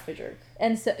 Only half a jerk.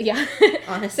 And so, yeah.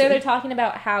 Honestly. So they're talking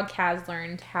about how Kaz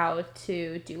learned how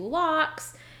to do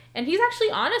locks, and he's actually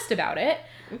honest about it,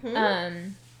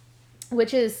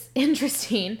 which is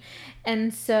interesting.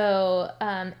 And so,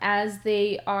 as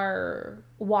they are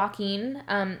walking,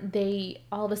 they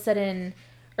all of a sudden,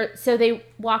 so they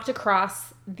walked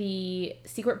across the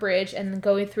secret bridge and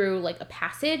going through like a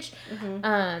passage,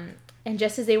 and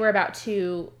just as they were about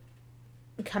to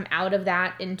come out of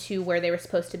that into where they were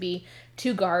supposed to be,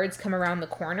 two guards come around the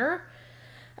corner,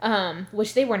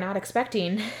 which they were not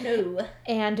expecting. No.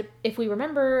 And if we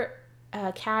remember,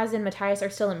 Kaz and Matthias are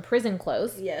still in prison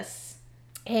clothes. Yes.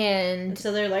 And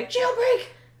so they're like, jailbreak!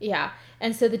 Yeah.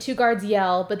 And so the two guards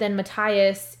yell, but then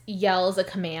Matthias yells a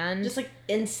command. Just like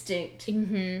instinct.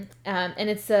 And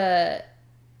it's a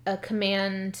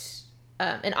command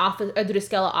the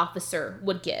Duskela officer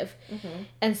would give.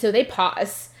 And so they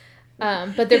pause.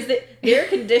 But they're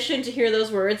conditioned to hear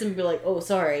those words and be like, oh,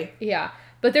 sorry. Yeah.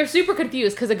 But they're super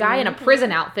confused because a guy in a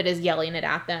prison outfit is yelling it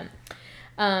at them.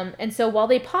 And so while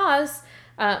they pause,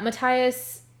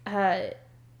 Matthias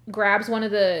grabs one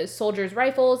of the soldiers'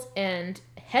 rifles and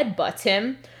headbutts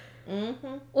him.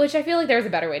 Which I feel like there's a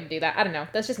better way to do that. I don't know.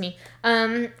 That's just me.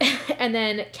 And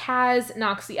then Kaz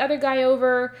knocks the other guy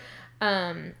over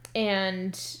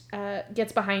and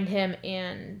gets behind him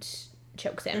and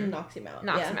chokes him. And knocks him out.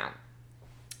 Him out.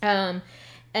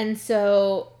 And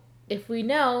so, if we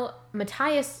know,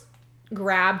 Matthias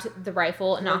grabbed the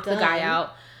rifle and knocked the guy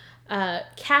out.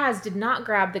 Kaz did not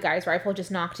grab the guy's rifle,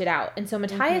 just knocked it out. And so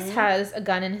Matthias has a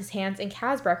gun in his hands and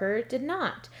Kazbrecher did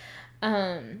not.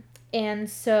 And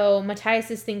so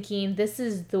Matthias is thinking, this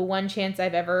is the one chance I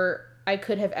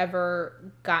could have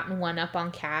ever gotten one up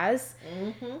on Kaz.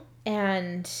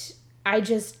 And I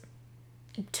just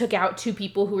took out two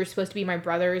people who were supposed to be my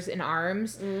brothers in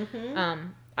arms.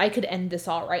 I could end this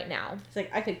all right now. It's like,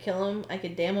 I could kill him. I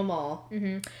could damn them all.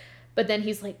 But then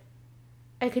he's like,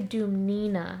 I could doom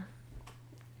Nina.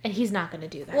 And he's not going to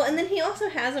do that. Well, and then he also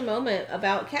has a moment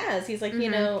about Kaz. He's like, you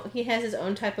know, he has his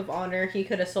own type of honor. He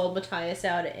could have sold Matthias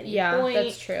out at any point. Yeah,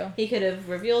 that's true. He could have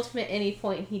revealed him at any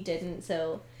point. He didn't.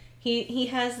 So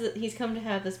he's come to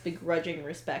have this begrudging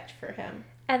respect for him.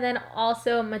 And then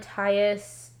also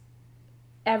Matthias,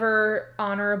 ever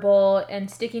honorable and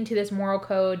sticking to this moral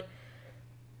code,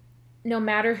 no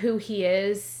matter who he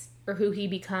is or who he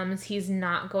becomes, he's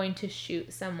not going to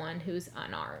shoot someone who's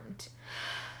unarmed.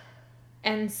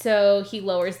 And so he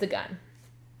lowers the gun.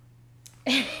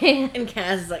 And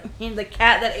Kaz is like, the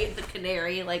cat that ate the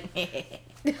canary, like,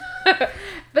 But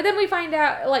then we find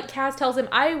out, like, Kaz tells him,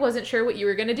 I wasn't sure what you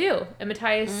were going to do. And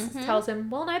Matthias tells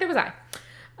him, well, neither was I.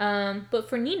 But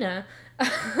for Nina,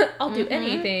 I'll do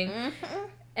anything.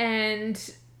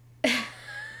 And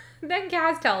then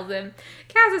Kaz tells him,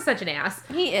 Kaz is such an ass.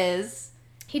 He is.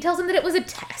 He tells him that it was a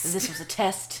test. This was a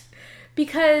test.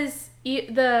 Because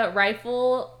the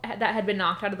rifle that had been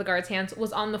knocked out of the guard's hands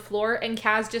was on the floor, and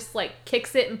Kaz just, like,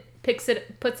 kicks it and puts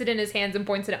it in his hands and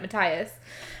points it at Matthias.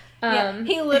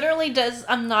 He literally does,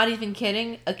 I'm not even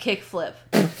kidding, a kickflip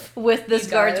with this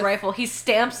guard's rifle. He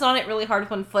stamps on it really hard with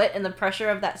one foot, and the pressure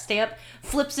of that stamp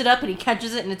flips it up, and he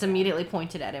catches it, and it's immediately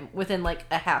pointed at him within like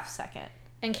a half second.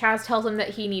 And Kaz tells him that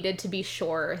he needed to be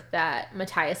sure that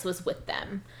Matthias was with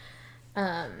them.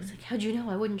 He's like, how'd you know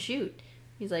I wouldn't shoot?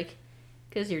 He's like,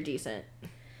 because you're decent.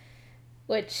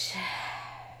 Which,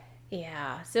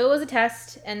 yeah. So it was a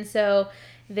test, and so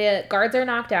the guards are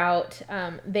knocked out.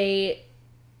 They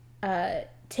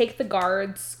take the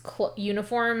guards'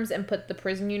 uniforms and put the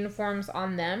prison uniforms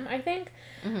on them, I think.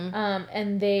 Mm-hmm.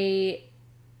 And they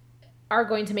are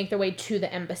going to make their way to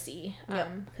the embassy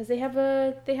because they have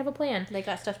a plan. They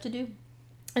got stuff to do.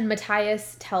 And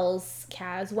Matthias tells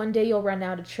Kaz, one day you'll run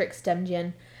out of tricks,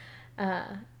 Dungeon.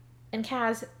 And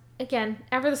Kaz, again,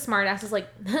 ever the smartass, is like...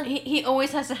 he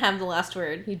always has to have the last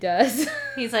word. He does.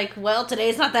 He's like, well,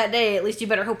 today's not that day. At least you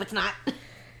better hope it's not.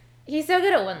 He's so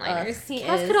good at one-liners.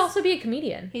 Kaz could also be a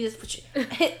comedian.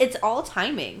 It's all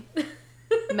timing.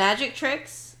 Magic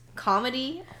tricks,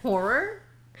 comedy, horror.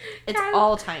 It's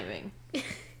all timing.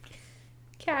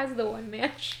 Kaz, the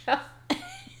one-man show.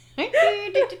 He's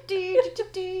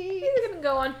gonna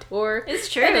go on tour. It's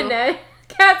true.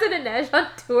 Kaz and Inej on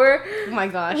tour. Oh my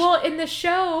gosh. Well, in the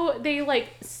show, they like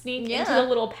sneak into the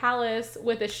little palace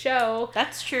with a show.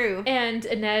 That's true. And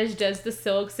Inej does the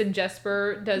silks and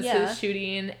Jesper does his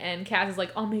shooting, and Kaz is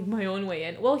like, I'll make my own way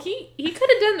in. Well, he could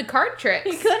have done the card tricks.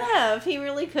 He could have. He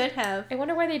really could have. I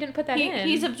wonder why they didn't put that in.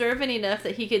 He's observant enough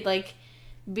that he could like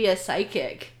be a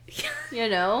psychic. You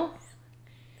know?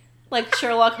 Like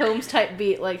Sherlock Holmes type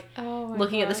beat, like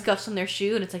looking at the scuffs on their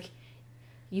shoe, and it's like,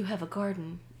 you have a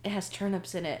garden. It has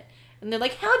turnips in it. And they're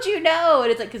like, how'd you know?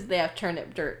 And it's like, because they have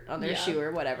turnip dirt on their shoe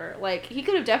or whatever. Like, he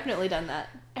could have definitely done that.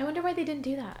 I wonder why they didn't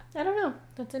do that. I don't know.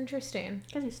 That's interesting.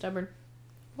 Because he's stubborn.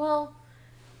 Well,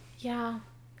 yeah.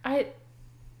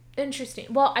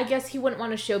 Interesting. Well, I guess he wouldn't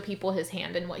want to show people his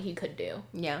hand and what he could do.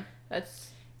 Yeah.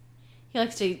 He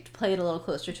likes to play it a little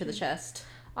closer to the chest.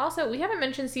 Also, we haven't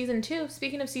mentioned season 2.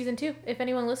 Speaking of season 2, if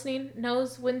anyone listening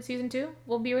knows when season 2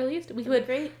 will be released, we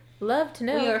would love to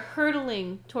know. We are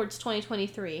hurtling towards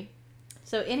 2023,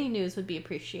 so any news would be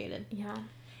appreciated. Yeah.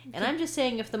 And I'm just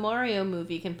saying, if the Mario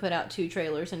movie can put out 2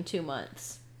 trailers in 2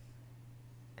 months.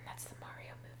 And that's the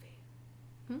Mario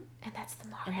movie. And that's the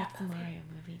Mario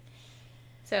movie.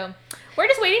 So, we're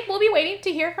just waiting. We'll be waiting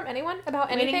to hear from anyone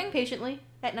about anything. Waiting patiently,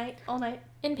 at night, all night.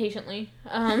 Impatiently.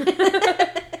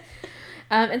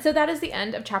 And so that is the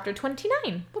end of chapter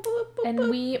 29. And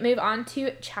we move on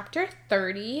to chapter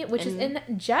 30, which is in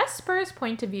Jesper's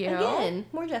point of view. Again,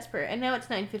 more Jesper. And now it's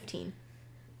 9:15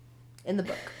 in the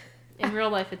book. In real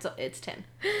life, it's 10.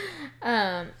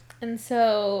 And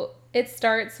so it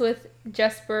starts with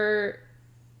Jesper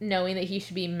knowing that he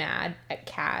should be mad at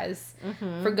Kaz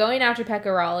for going after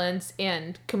Pekka Rollins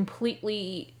and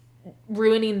completely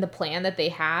ruining the plan that they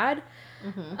had.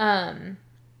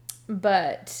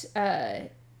 But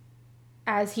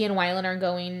as he and Wylan are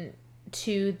going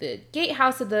to the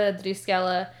gatehouse of the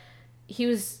Druskella, he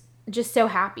was just so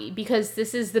happy because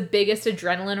this is the biggest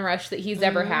adrenaline rush that he's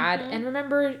ever had. And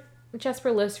remember,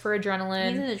 Jesper lives for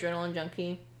adrenaline. He's an adrenaline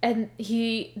junkie. And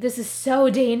this is so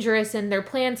dangerous and their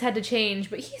plans had to change,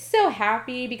 but he's so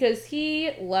happy because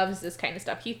he loves this kind of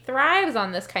stuff. He thrives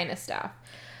on this kind of stuff.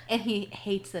 And he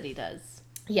hates that he does.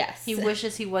 Yes. He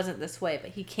wishes he wasn't this way,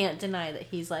 but he can't deny that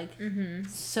he's like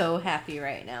so happy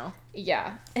right now.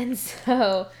 Yeah. And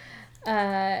so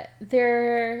they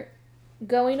were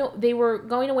going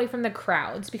away from the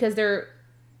crowds because they're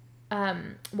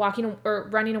walking or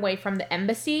running away from the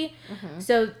embassy.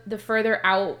 So the further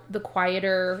out, the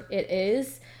quieter it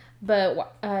is.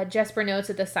 But Jesper notes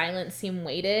that the silence seemed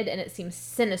weighted and it seems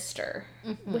sinister,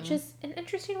 which is an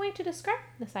interesting way to describe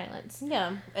the silence.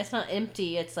 Yeah, it's not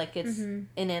empty. It's like it's in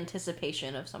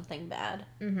anticipation of something bad.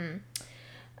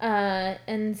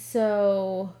 And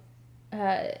so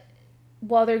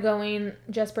while they're going,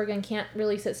 Jesper again can't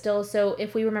really sit still. So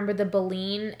if we remember the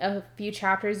baleen a few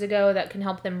chapters ago that can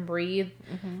help them breathe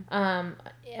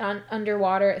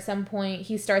underwater at some point,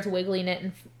 he starts wiggling it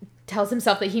and tells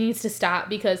himself that he needs to stop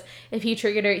because if he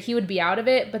triggered it, he would be out of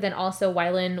it. But then also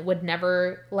Wylan would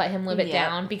never let him live it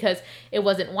down because it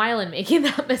wasn't Wylan making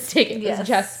that mistake. It was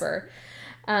Jesper.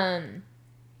 And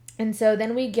so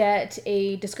then we get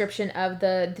a description of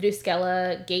the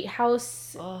Druskella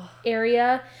gatehouse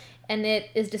area. And it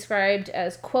is described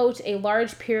as, quote, a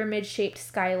large pyramid-shaped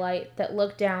skylight that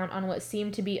looked down on what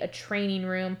seemed to be a training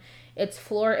room. Its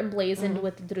floor emblazoned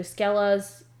with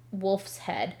Druskella's wolf's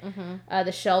head,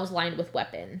 the shelves lined with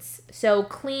weapons. So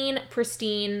clean,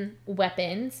 pristine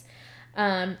weapons.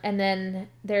 And then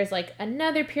there's like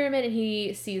another pyramid, and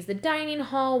he sees the dining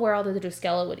hall where all the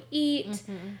Druskella would eat.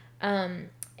 Mm-hmm.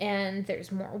 And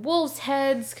there's more wolves'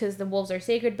 heads because the wolves are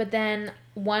sacred. But then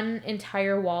one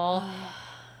entire wall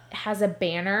has a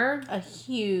banner. A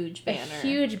huge banner. A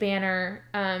huge banner.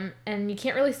 And you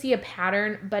can't really see a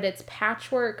pattern, but it's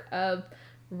patchwork of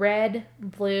red,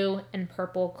 blue, and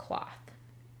purple cloth.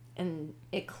 And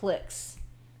it clicks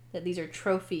that these are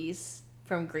trophies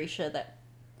from Grisha that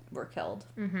were killed.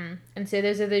 Mm-hmm. And so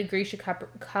those are the Grisha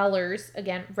colors.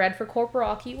 Again, red for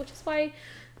Corporalki, which is why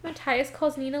Matthias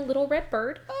calls Nina Little Red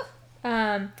Bird.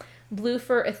 Blue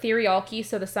for Etherealki,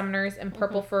 so the summoners, and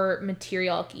purple for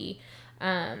Materialki.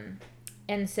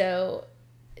 And so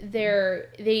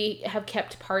they have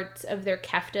kept parts of their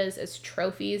keftas as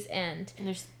trophies, and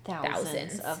there's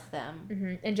thousands of them.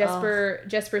 Mm-hmm. And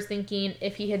Jesper's thinking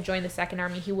if he had joined the second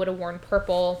army, he would have worn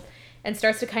purple, and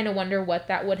starts to kind of wonder what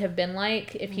that would have been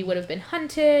like if he would have been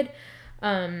hunted.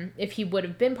 If he would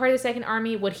have been part of the second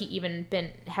army, would he even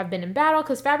have been in battle?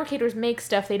 Because fabricators make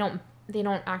stuff, they don't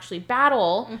actually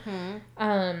battle.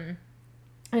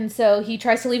 And so he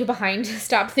tries to leave it behind,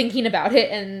 stop thinking about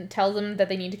it, and tells them that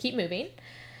they need to keep moving.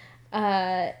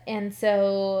 And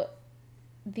so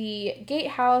the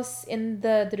gatehouse in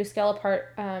the Druskella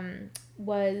part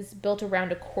was built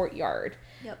around a courtyard.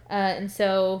 Yep. And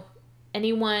so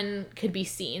anyone could be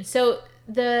seen. So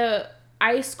the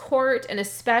ice court, and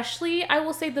especially I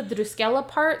will say the Druskella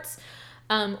parts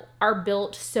are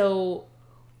built so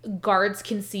guards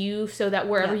can see you, so that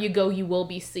wherever you go you will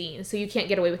be seen, so you can't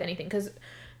get away with anything, because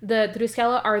the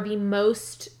Druskella are the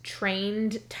most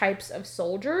trained types of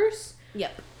soldiers.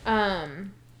 Yep.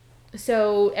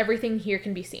 So everything here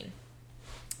can be seen.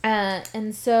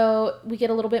 And so we get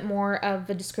a little bit more of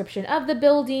a description of the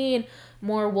building,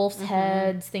 more wolf's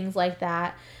heads, things like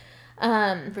that.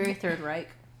 Very Third Reich.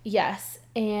 Yes.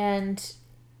 And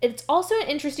it's also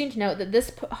interesting to note that this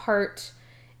part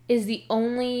is the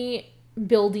only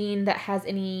building that has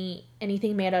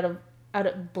anything made out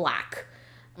of black.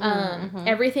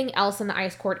 Everything else in the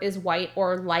ice court is white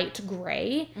or light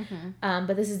gray.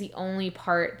 But this is the only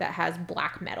part that has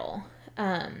black metal.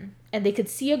 And they could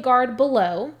see a guard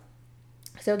below.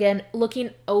 So again,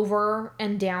 looking over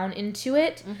and down into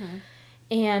it.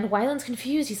 And Wyland's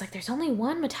confused. He's like, there's only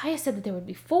one. Matthias said that there would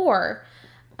be 4.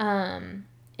 And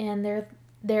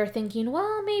they're thinking,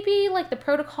 well, maybe like the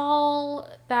protocol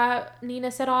that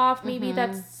Nina set off, maybe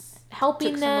that's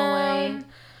helping them.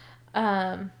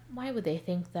 Why would they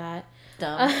think that?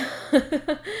 Dumb.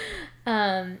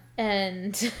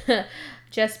 And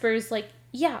Jesper's like,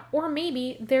 yeah, or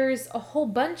maybe there's a whole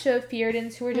bunch of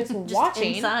Fjerdans who are just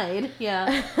watching. Inside,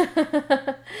 yeah.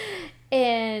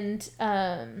 And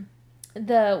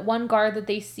the one guard that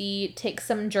they see takes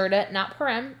some Fjerda, not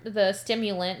Parem, the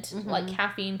stimulant, like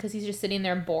caffeine, because he's just sitting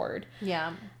there bored.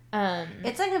 Yeah.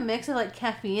 It's like a mix of like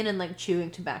caffeine and like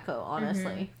chewing tobacco,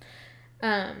 honestly.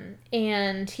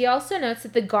 And he also notes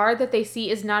that the guard that they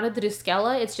see is not a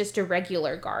Druskella, it's just a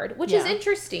regular guard, which is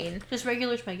interesting. Just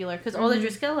regular, because all the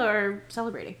Druskella are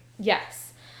celebrating.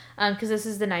 Yes. Because this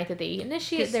is the night that they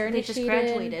initiate. They just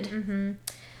graduated.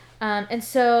 And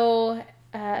so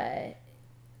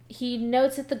he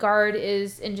notes that the guard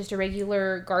is in just a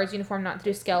regular guard's uniform, not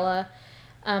Druskella.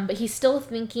 But he's still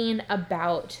thinking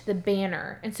about the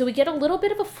banner. And so we get a little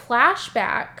bit of a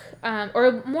flashback,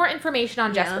 or more information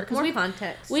on Jesper. More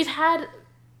context. We've had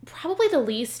probably the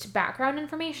least background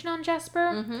information on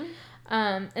Jesper.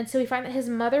 And so we find that his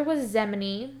mother was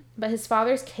Zemini, but his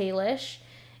father's Kalish.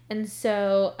 And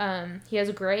so he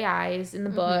has gray eyes in the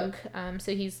book.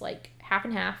 So he's like half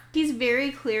and half. He's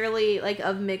very clearly like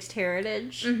of mixed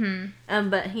heritage.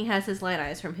 But he has his light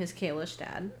eyes from his Kalish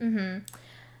dad.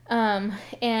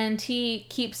 And he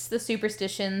keeps the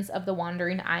superstitions of the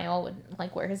Wandering Isle,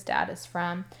 like where his dad is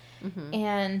from.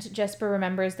 And Jesper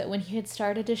remembers that when he had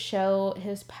started to show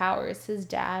his powers, his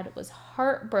dad was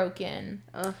heartbroken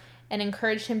and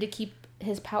encouraged him to keep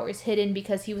his powers hidden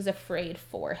because he was afraid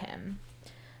for him.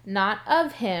 Not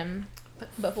of him,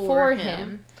 but for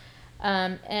him.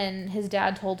 And his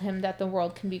dad told him that the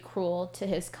world can be cruel to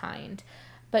his kind.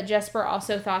 But Jesper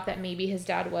also thought that maybe his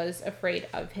dad was afraid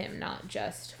of him, not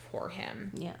just for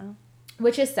him. Yeah.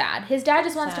 Which is sad. His dad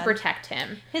just wants to protect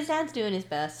him. His dad's doing his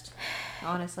best,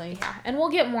 honestly. Yeah, and we'll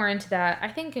get more into that, I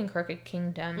think, in Crooked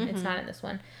Kingdom. It's not in this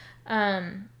one.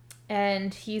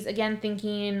 And he's, again,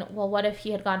 thinking, well, what if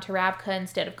he had gone to Ravka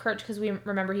instead of Kerch? Because we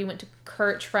remember he went to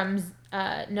Kerch from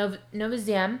Nova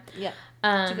Zem. Yeah,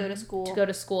 to go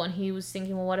to school. And he was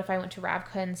thinking, well, what if I went to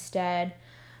Ravka instead?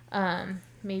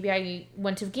 Maybe I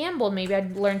wouldn't have gambled. Maybe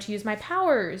I'd learn to use my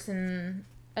powers. And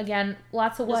again,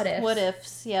 lots of what ifs. What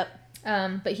ifs, yep.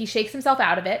 But he shakes himself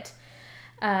out of it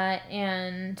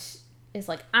and is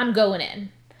like, I'm going in.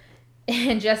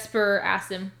 And Jesper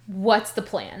asks him, what's the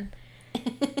plan?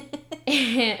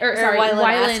 Wylan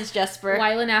asks Jesper.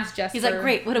 Wylan asks Jesper. He's like,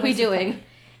 great, what are we doing?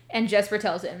 And Jesper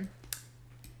tells him,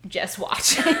 just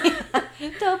watch.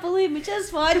 Don't believe me,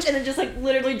 just watch. And then just like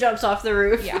literally jumps off the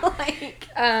roof. Yeah. Like,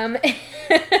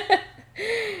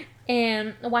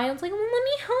 and Wyland's like, well, let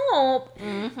me help.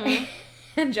 mm-hmm.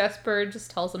 And Jesper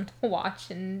just tells him to watch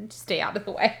and stay out of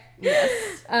the way.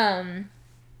 Yes.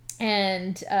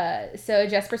 So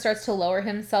Jesper starts to lower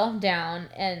himself down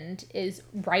and is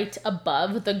right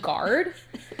above the guard.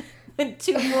 And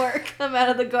 2 more come out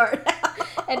of the guardhouse.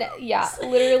 And yeah,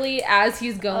 literally as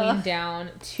he's going down,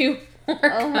 2 more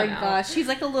come out. Gosh, he's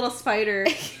like a little spider,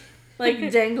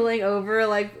 like dangling over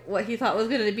like what he thought was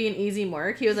going to be an easy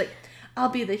mark. He was like, I'll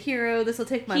be the hero. This will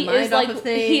take my mind off of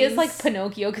things. He is like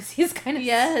Pinocchio because he's kind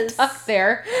of stuck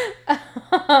there.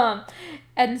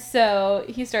 And so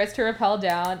he starts to rappel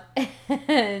down,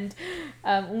 and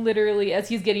literally as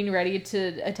he's getting ready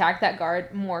to attack that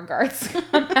guard, more guards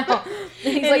come out.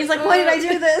 And he's like, why did I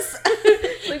do this?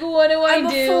 Like, what do I do?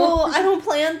 I'm a fool. I don't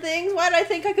plan things. Why did I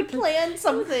think I could plan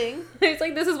something? He's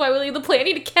like, this is why we leave the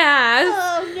planning to Cass.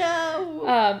 Oh, no.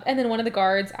 And then one of the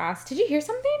guards asks, did you hear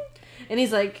something? And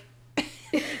he's like,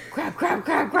 grab.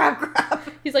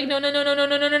 He's like, no. And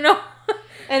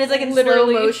it's like in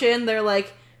literally slow motion. They're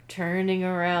like turning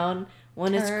around.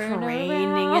 One is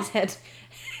craning his head.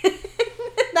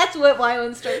 That's what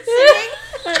Wyland starts singing.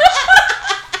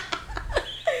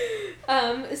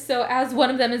 So as one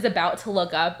of them is about to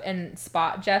look up and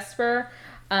spot Jesper,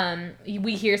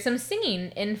 we hear some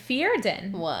singing in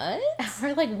Fjerda. What?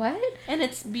 We're like, what? And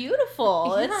it's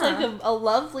beautiful. Yeah. It's like a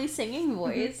lovely singing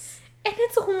voice. And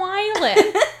it's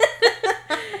Wyland.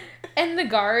 And the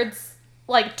guards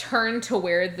like turn to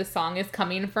where the song is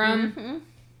coming from. Mm-hmm.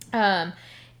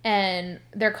 And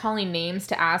they're calling names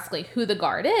to ask like who the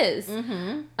guard is.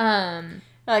 Mm-hmm.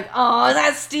 Like, oh,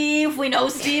 that's Steve. We know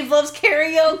Steve loves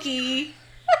karaoke.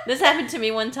 This happened to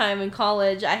me one time in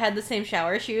college. I had the same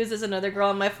shower shoes as another girl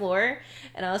on my floor,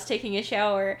 and I was taking a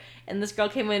shower, and this girl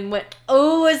came in and went,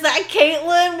 oh, is that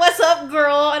Caitlin? What's up,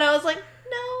 girl? And I was like,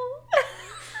 no.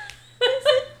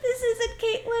 This isn't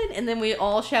Caitlin. And then we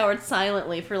all showered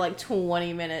silently for like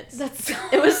 20 minutes.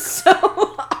 It was so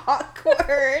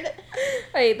awkward.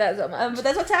 I hate that so much. But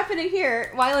that's what's happening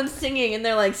here. Wyland's singing, and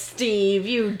they're like, Steve,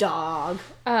 you dog.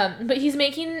 But he's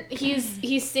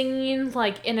singing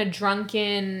like in a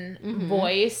drunken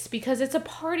voice because it's a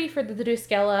party for the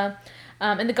Druskella.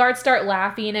 And the guards start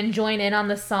laughing and join in on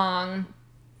the song.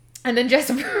 And then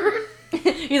Jesper...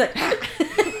 he's like...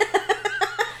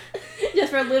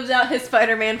 Jesper lives out his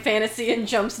Spider-Man fantasy and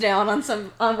jumps down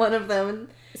on one of them and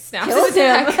snaps his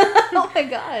neck. Oh my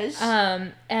gosh.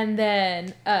 And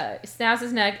then snaps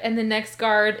his neck, and the next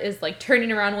guard is like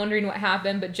turning around wondering what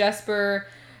happened, but Jesper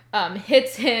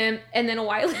hits him, and then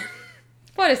Wyland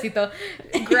pobrecito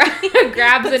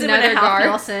grabs another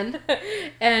guard.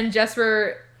 And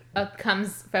Jesper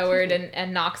comes forward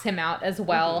and knocks him out as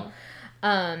well.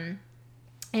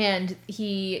 And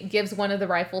he gives one of the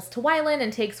rifles to Wyland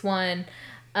and takes one.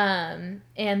 And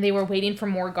they were waiting for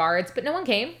more guards, but no one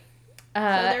came. So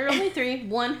there were only 3.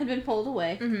 One had been pulled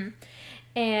away. Mm-hmm.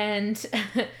 And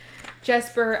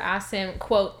Jesper asks him,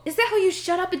 quote, is that how you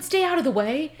shut up and stay out of the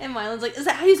way? And Wyland's like, is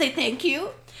that how you say thank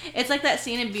you? It's like that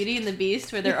scene in Beauty and the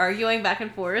Beast where they're arguing back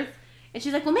and forth. And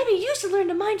she's like, well, maybe you should learn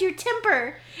to mind your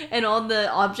temper. And all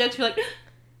the objects were like...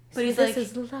 But he's like,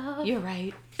 is love. You're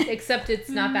right. Except it's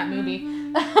not that movie.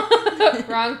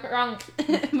 Wrong.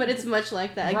 But it's much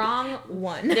like that. Wrong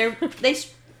one.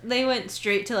 They went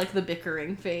straight to like the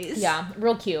bickering phase. Yeah,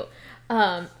 real cute.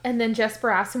 And then Jesper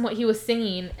asked him what he was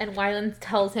singing, and Wyland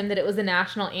tells him that it was the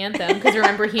national anthem, because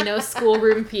remember, he knows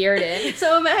schoolroom Fjerda.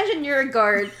 So imagine you're a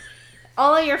guard.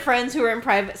 All of your friends who are in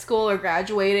private school are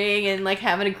graduating and like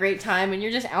having a great time, and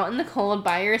you're just out in the cold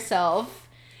by yourself.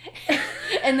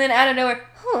 And then out of nowhere,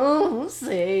 oh,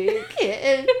 say,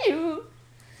 can you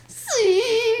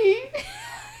see?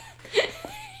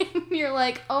 And you're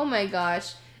like, oh my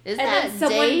gosh, is that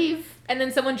Dave? And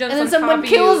then someone jumps and on then someone top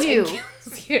kills of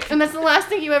you. And that's the last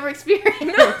thing you ever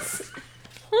experience.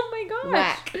 Oh my gosh.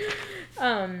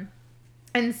 Whack.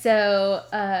 And so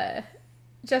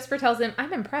Jesper tells him,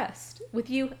 I'm impressed with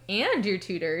you and your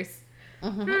tutors.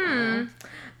 And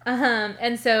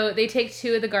so they take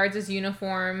 2 of the guards'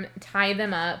 uniform, tie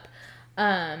them up,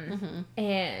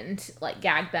 and like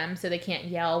gag them so they can't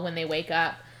yell when they wake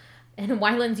up. And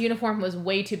Wyland's uniform was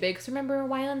way too big. Because remember,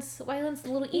 Wyland's the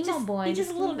little emo boy. He's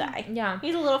just a little guy. Yeah.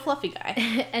 He's a little fluffy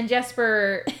guy. And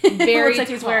Jesper, very looks like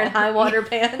he's wearing high water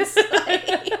pants.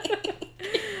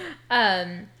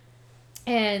 And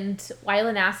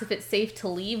Wyland asks if it's safe to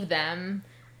leave them.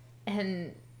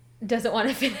 And doesn't want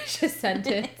to finish a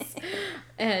sentence.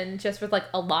 And Jesper's like,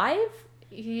 alive?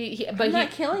 I'm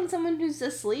not killing someone who's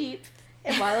asleep.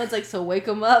 And Wyland's like, so wake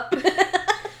him up.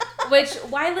 Which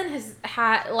Wyland has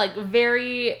had, like,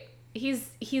 he's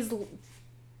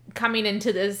coming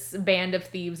into this band of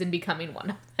thieves and becoming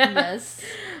one of them. Yes.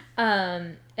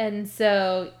 And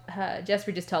so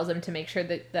Jesper just tells him to make sure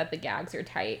that the gags are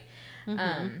tight.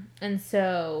 Mm-hmm. And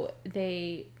so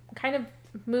they kind of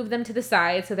move them to the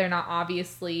side so they're not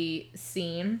obviously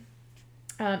seen.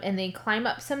 And they climb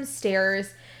up some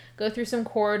stairs, go through some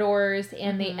corridors,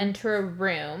 and they enter a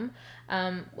room.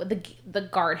 The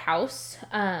guardhouse,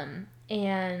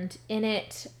 and in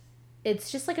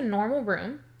it's just like a normal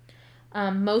room,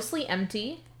 mostly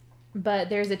empty, but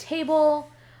there's a table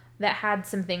that had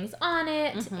some things on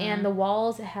it, and the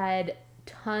walls had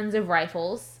tons of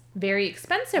rifles, very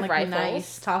expensive rifles.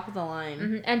 Nice, top of the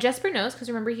line. And Jesper knows, because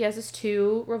remember he has his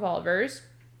 2 revolvers,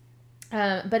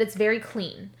 but it's very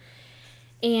clean.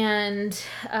 And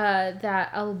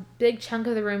that a big chunk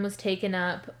of the room was taken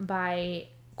up by,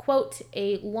 quote,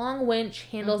 a long winch,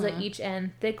 handles at each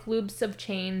end, thick loops of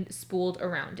chain spooled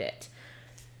around it.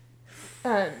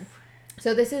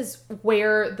 So this is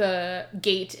where the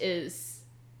gate is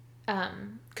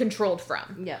controlled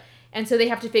from. Yeah. And so they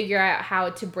have to figure out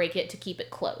how to break it to keep it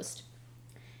closed.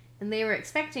 And they were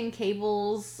expecting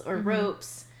cables or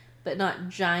ropes, but not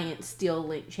giant steel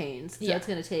link chains. So it's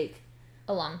going to take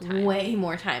a long time. Way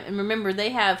more time. And remember, they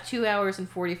have 2 hours and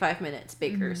 45 minutes,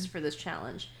 Bakers, for this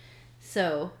challenge.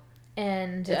 So,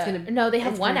 and they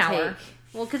have 1 hour.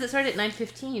 Well, because it started at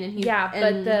 9:15,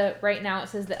 and but right now it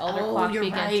says the elder clock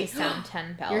began to sound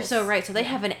 10 bells. You're so right. So they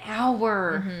have an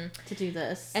hour to do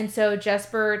this. And so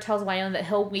Jesper tells Wyland that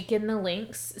he'll weaken the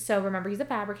links. So remember, he's a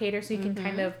fabricator, so he can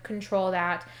kind of control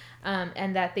that.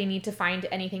 And that they need to find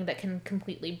anything that can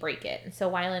completely break it. And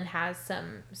so Wyland has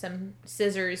some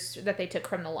scissors that they took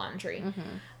from the laundry.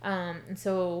 And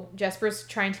so Jesper's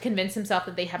trying to convince himself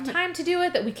that they have time to do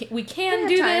it, that we can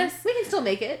do this. We can still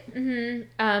make it.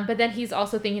 But then he's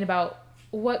also thinking about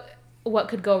what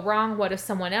could go wrong. What if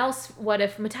Matthias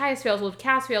fails? What if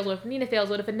Cass fails? What if Nina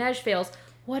fails? What if Inej fails?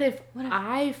 What if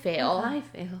I fail? What if I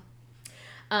fail?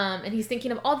 And he's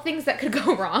thinking of all the things that could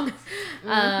go wrong.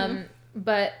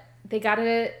 But they gotta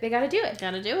do it.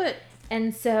 Gotta do it.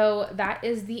 And so that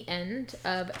is the end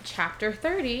of chapter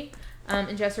 30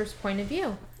 in Jesper's point of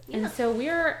view. Yeah. And so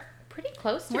we're pretty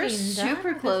close to being done. We're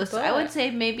super close. I would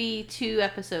say maybe 2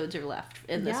 episodes are left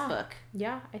in this book.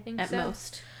 Yeah, I think so. At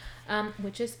most.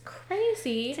 Which is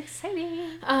crazy. It's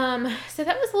exciting. So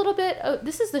that was a little bit...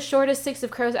 this is the shortest Six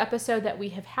of Crows episode that we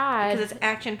have had. Because it's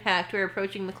action-packed. We're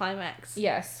approaching the climax.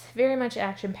 Yes, very much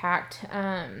action-packed.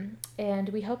 And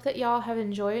we hope that y'all have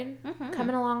enjoyed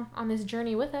coming along on this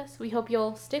journey with us. We hope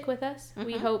you'll stick with us.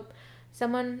 We hope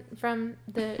someone from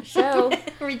the show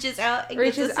reaches out and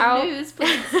gives us some news,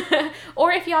 please.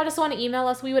 Or if y'all just want to email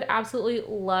us, we would absolutely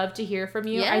love to hear from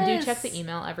you. Yes. I do check the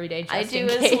email every day just in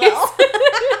case. I do as well.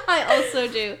 I also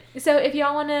do. So if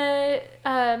y'all want to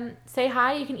say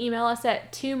hi, you can email us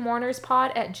at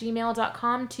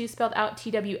 2mournerspod@gmail.com, 2 spelled out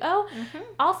TWO.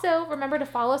 Also, remember to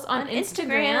follow us on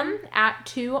Instagram at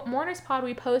 2mournerspod.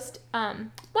 We post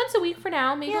once a week for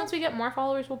now. Maybe once we get more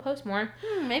followers, we'll post more.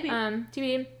 Maybe.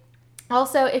 TBD.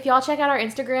 Also, if y'all check out our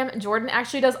Instagram, Jordan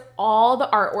actually does all the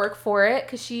artwork for it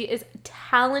because she is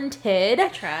talented. I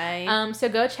try. So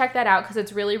go check that out because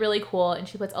it's really, really cool, and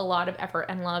she puts a lot of effort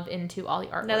and love into all the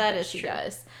artwork that she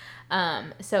does.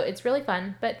 So it's really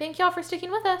fun. But thank y'all for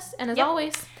sticking with us, and as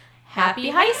always,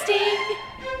 happy heisting!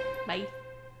 Bye.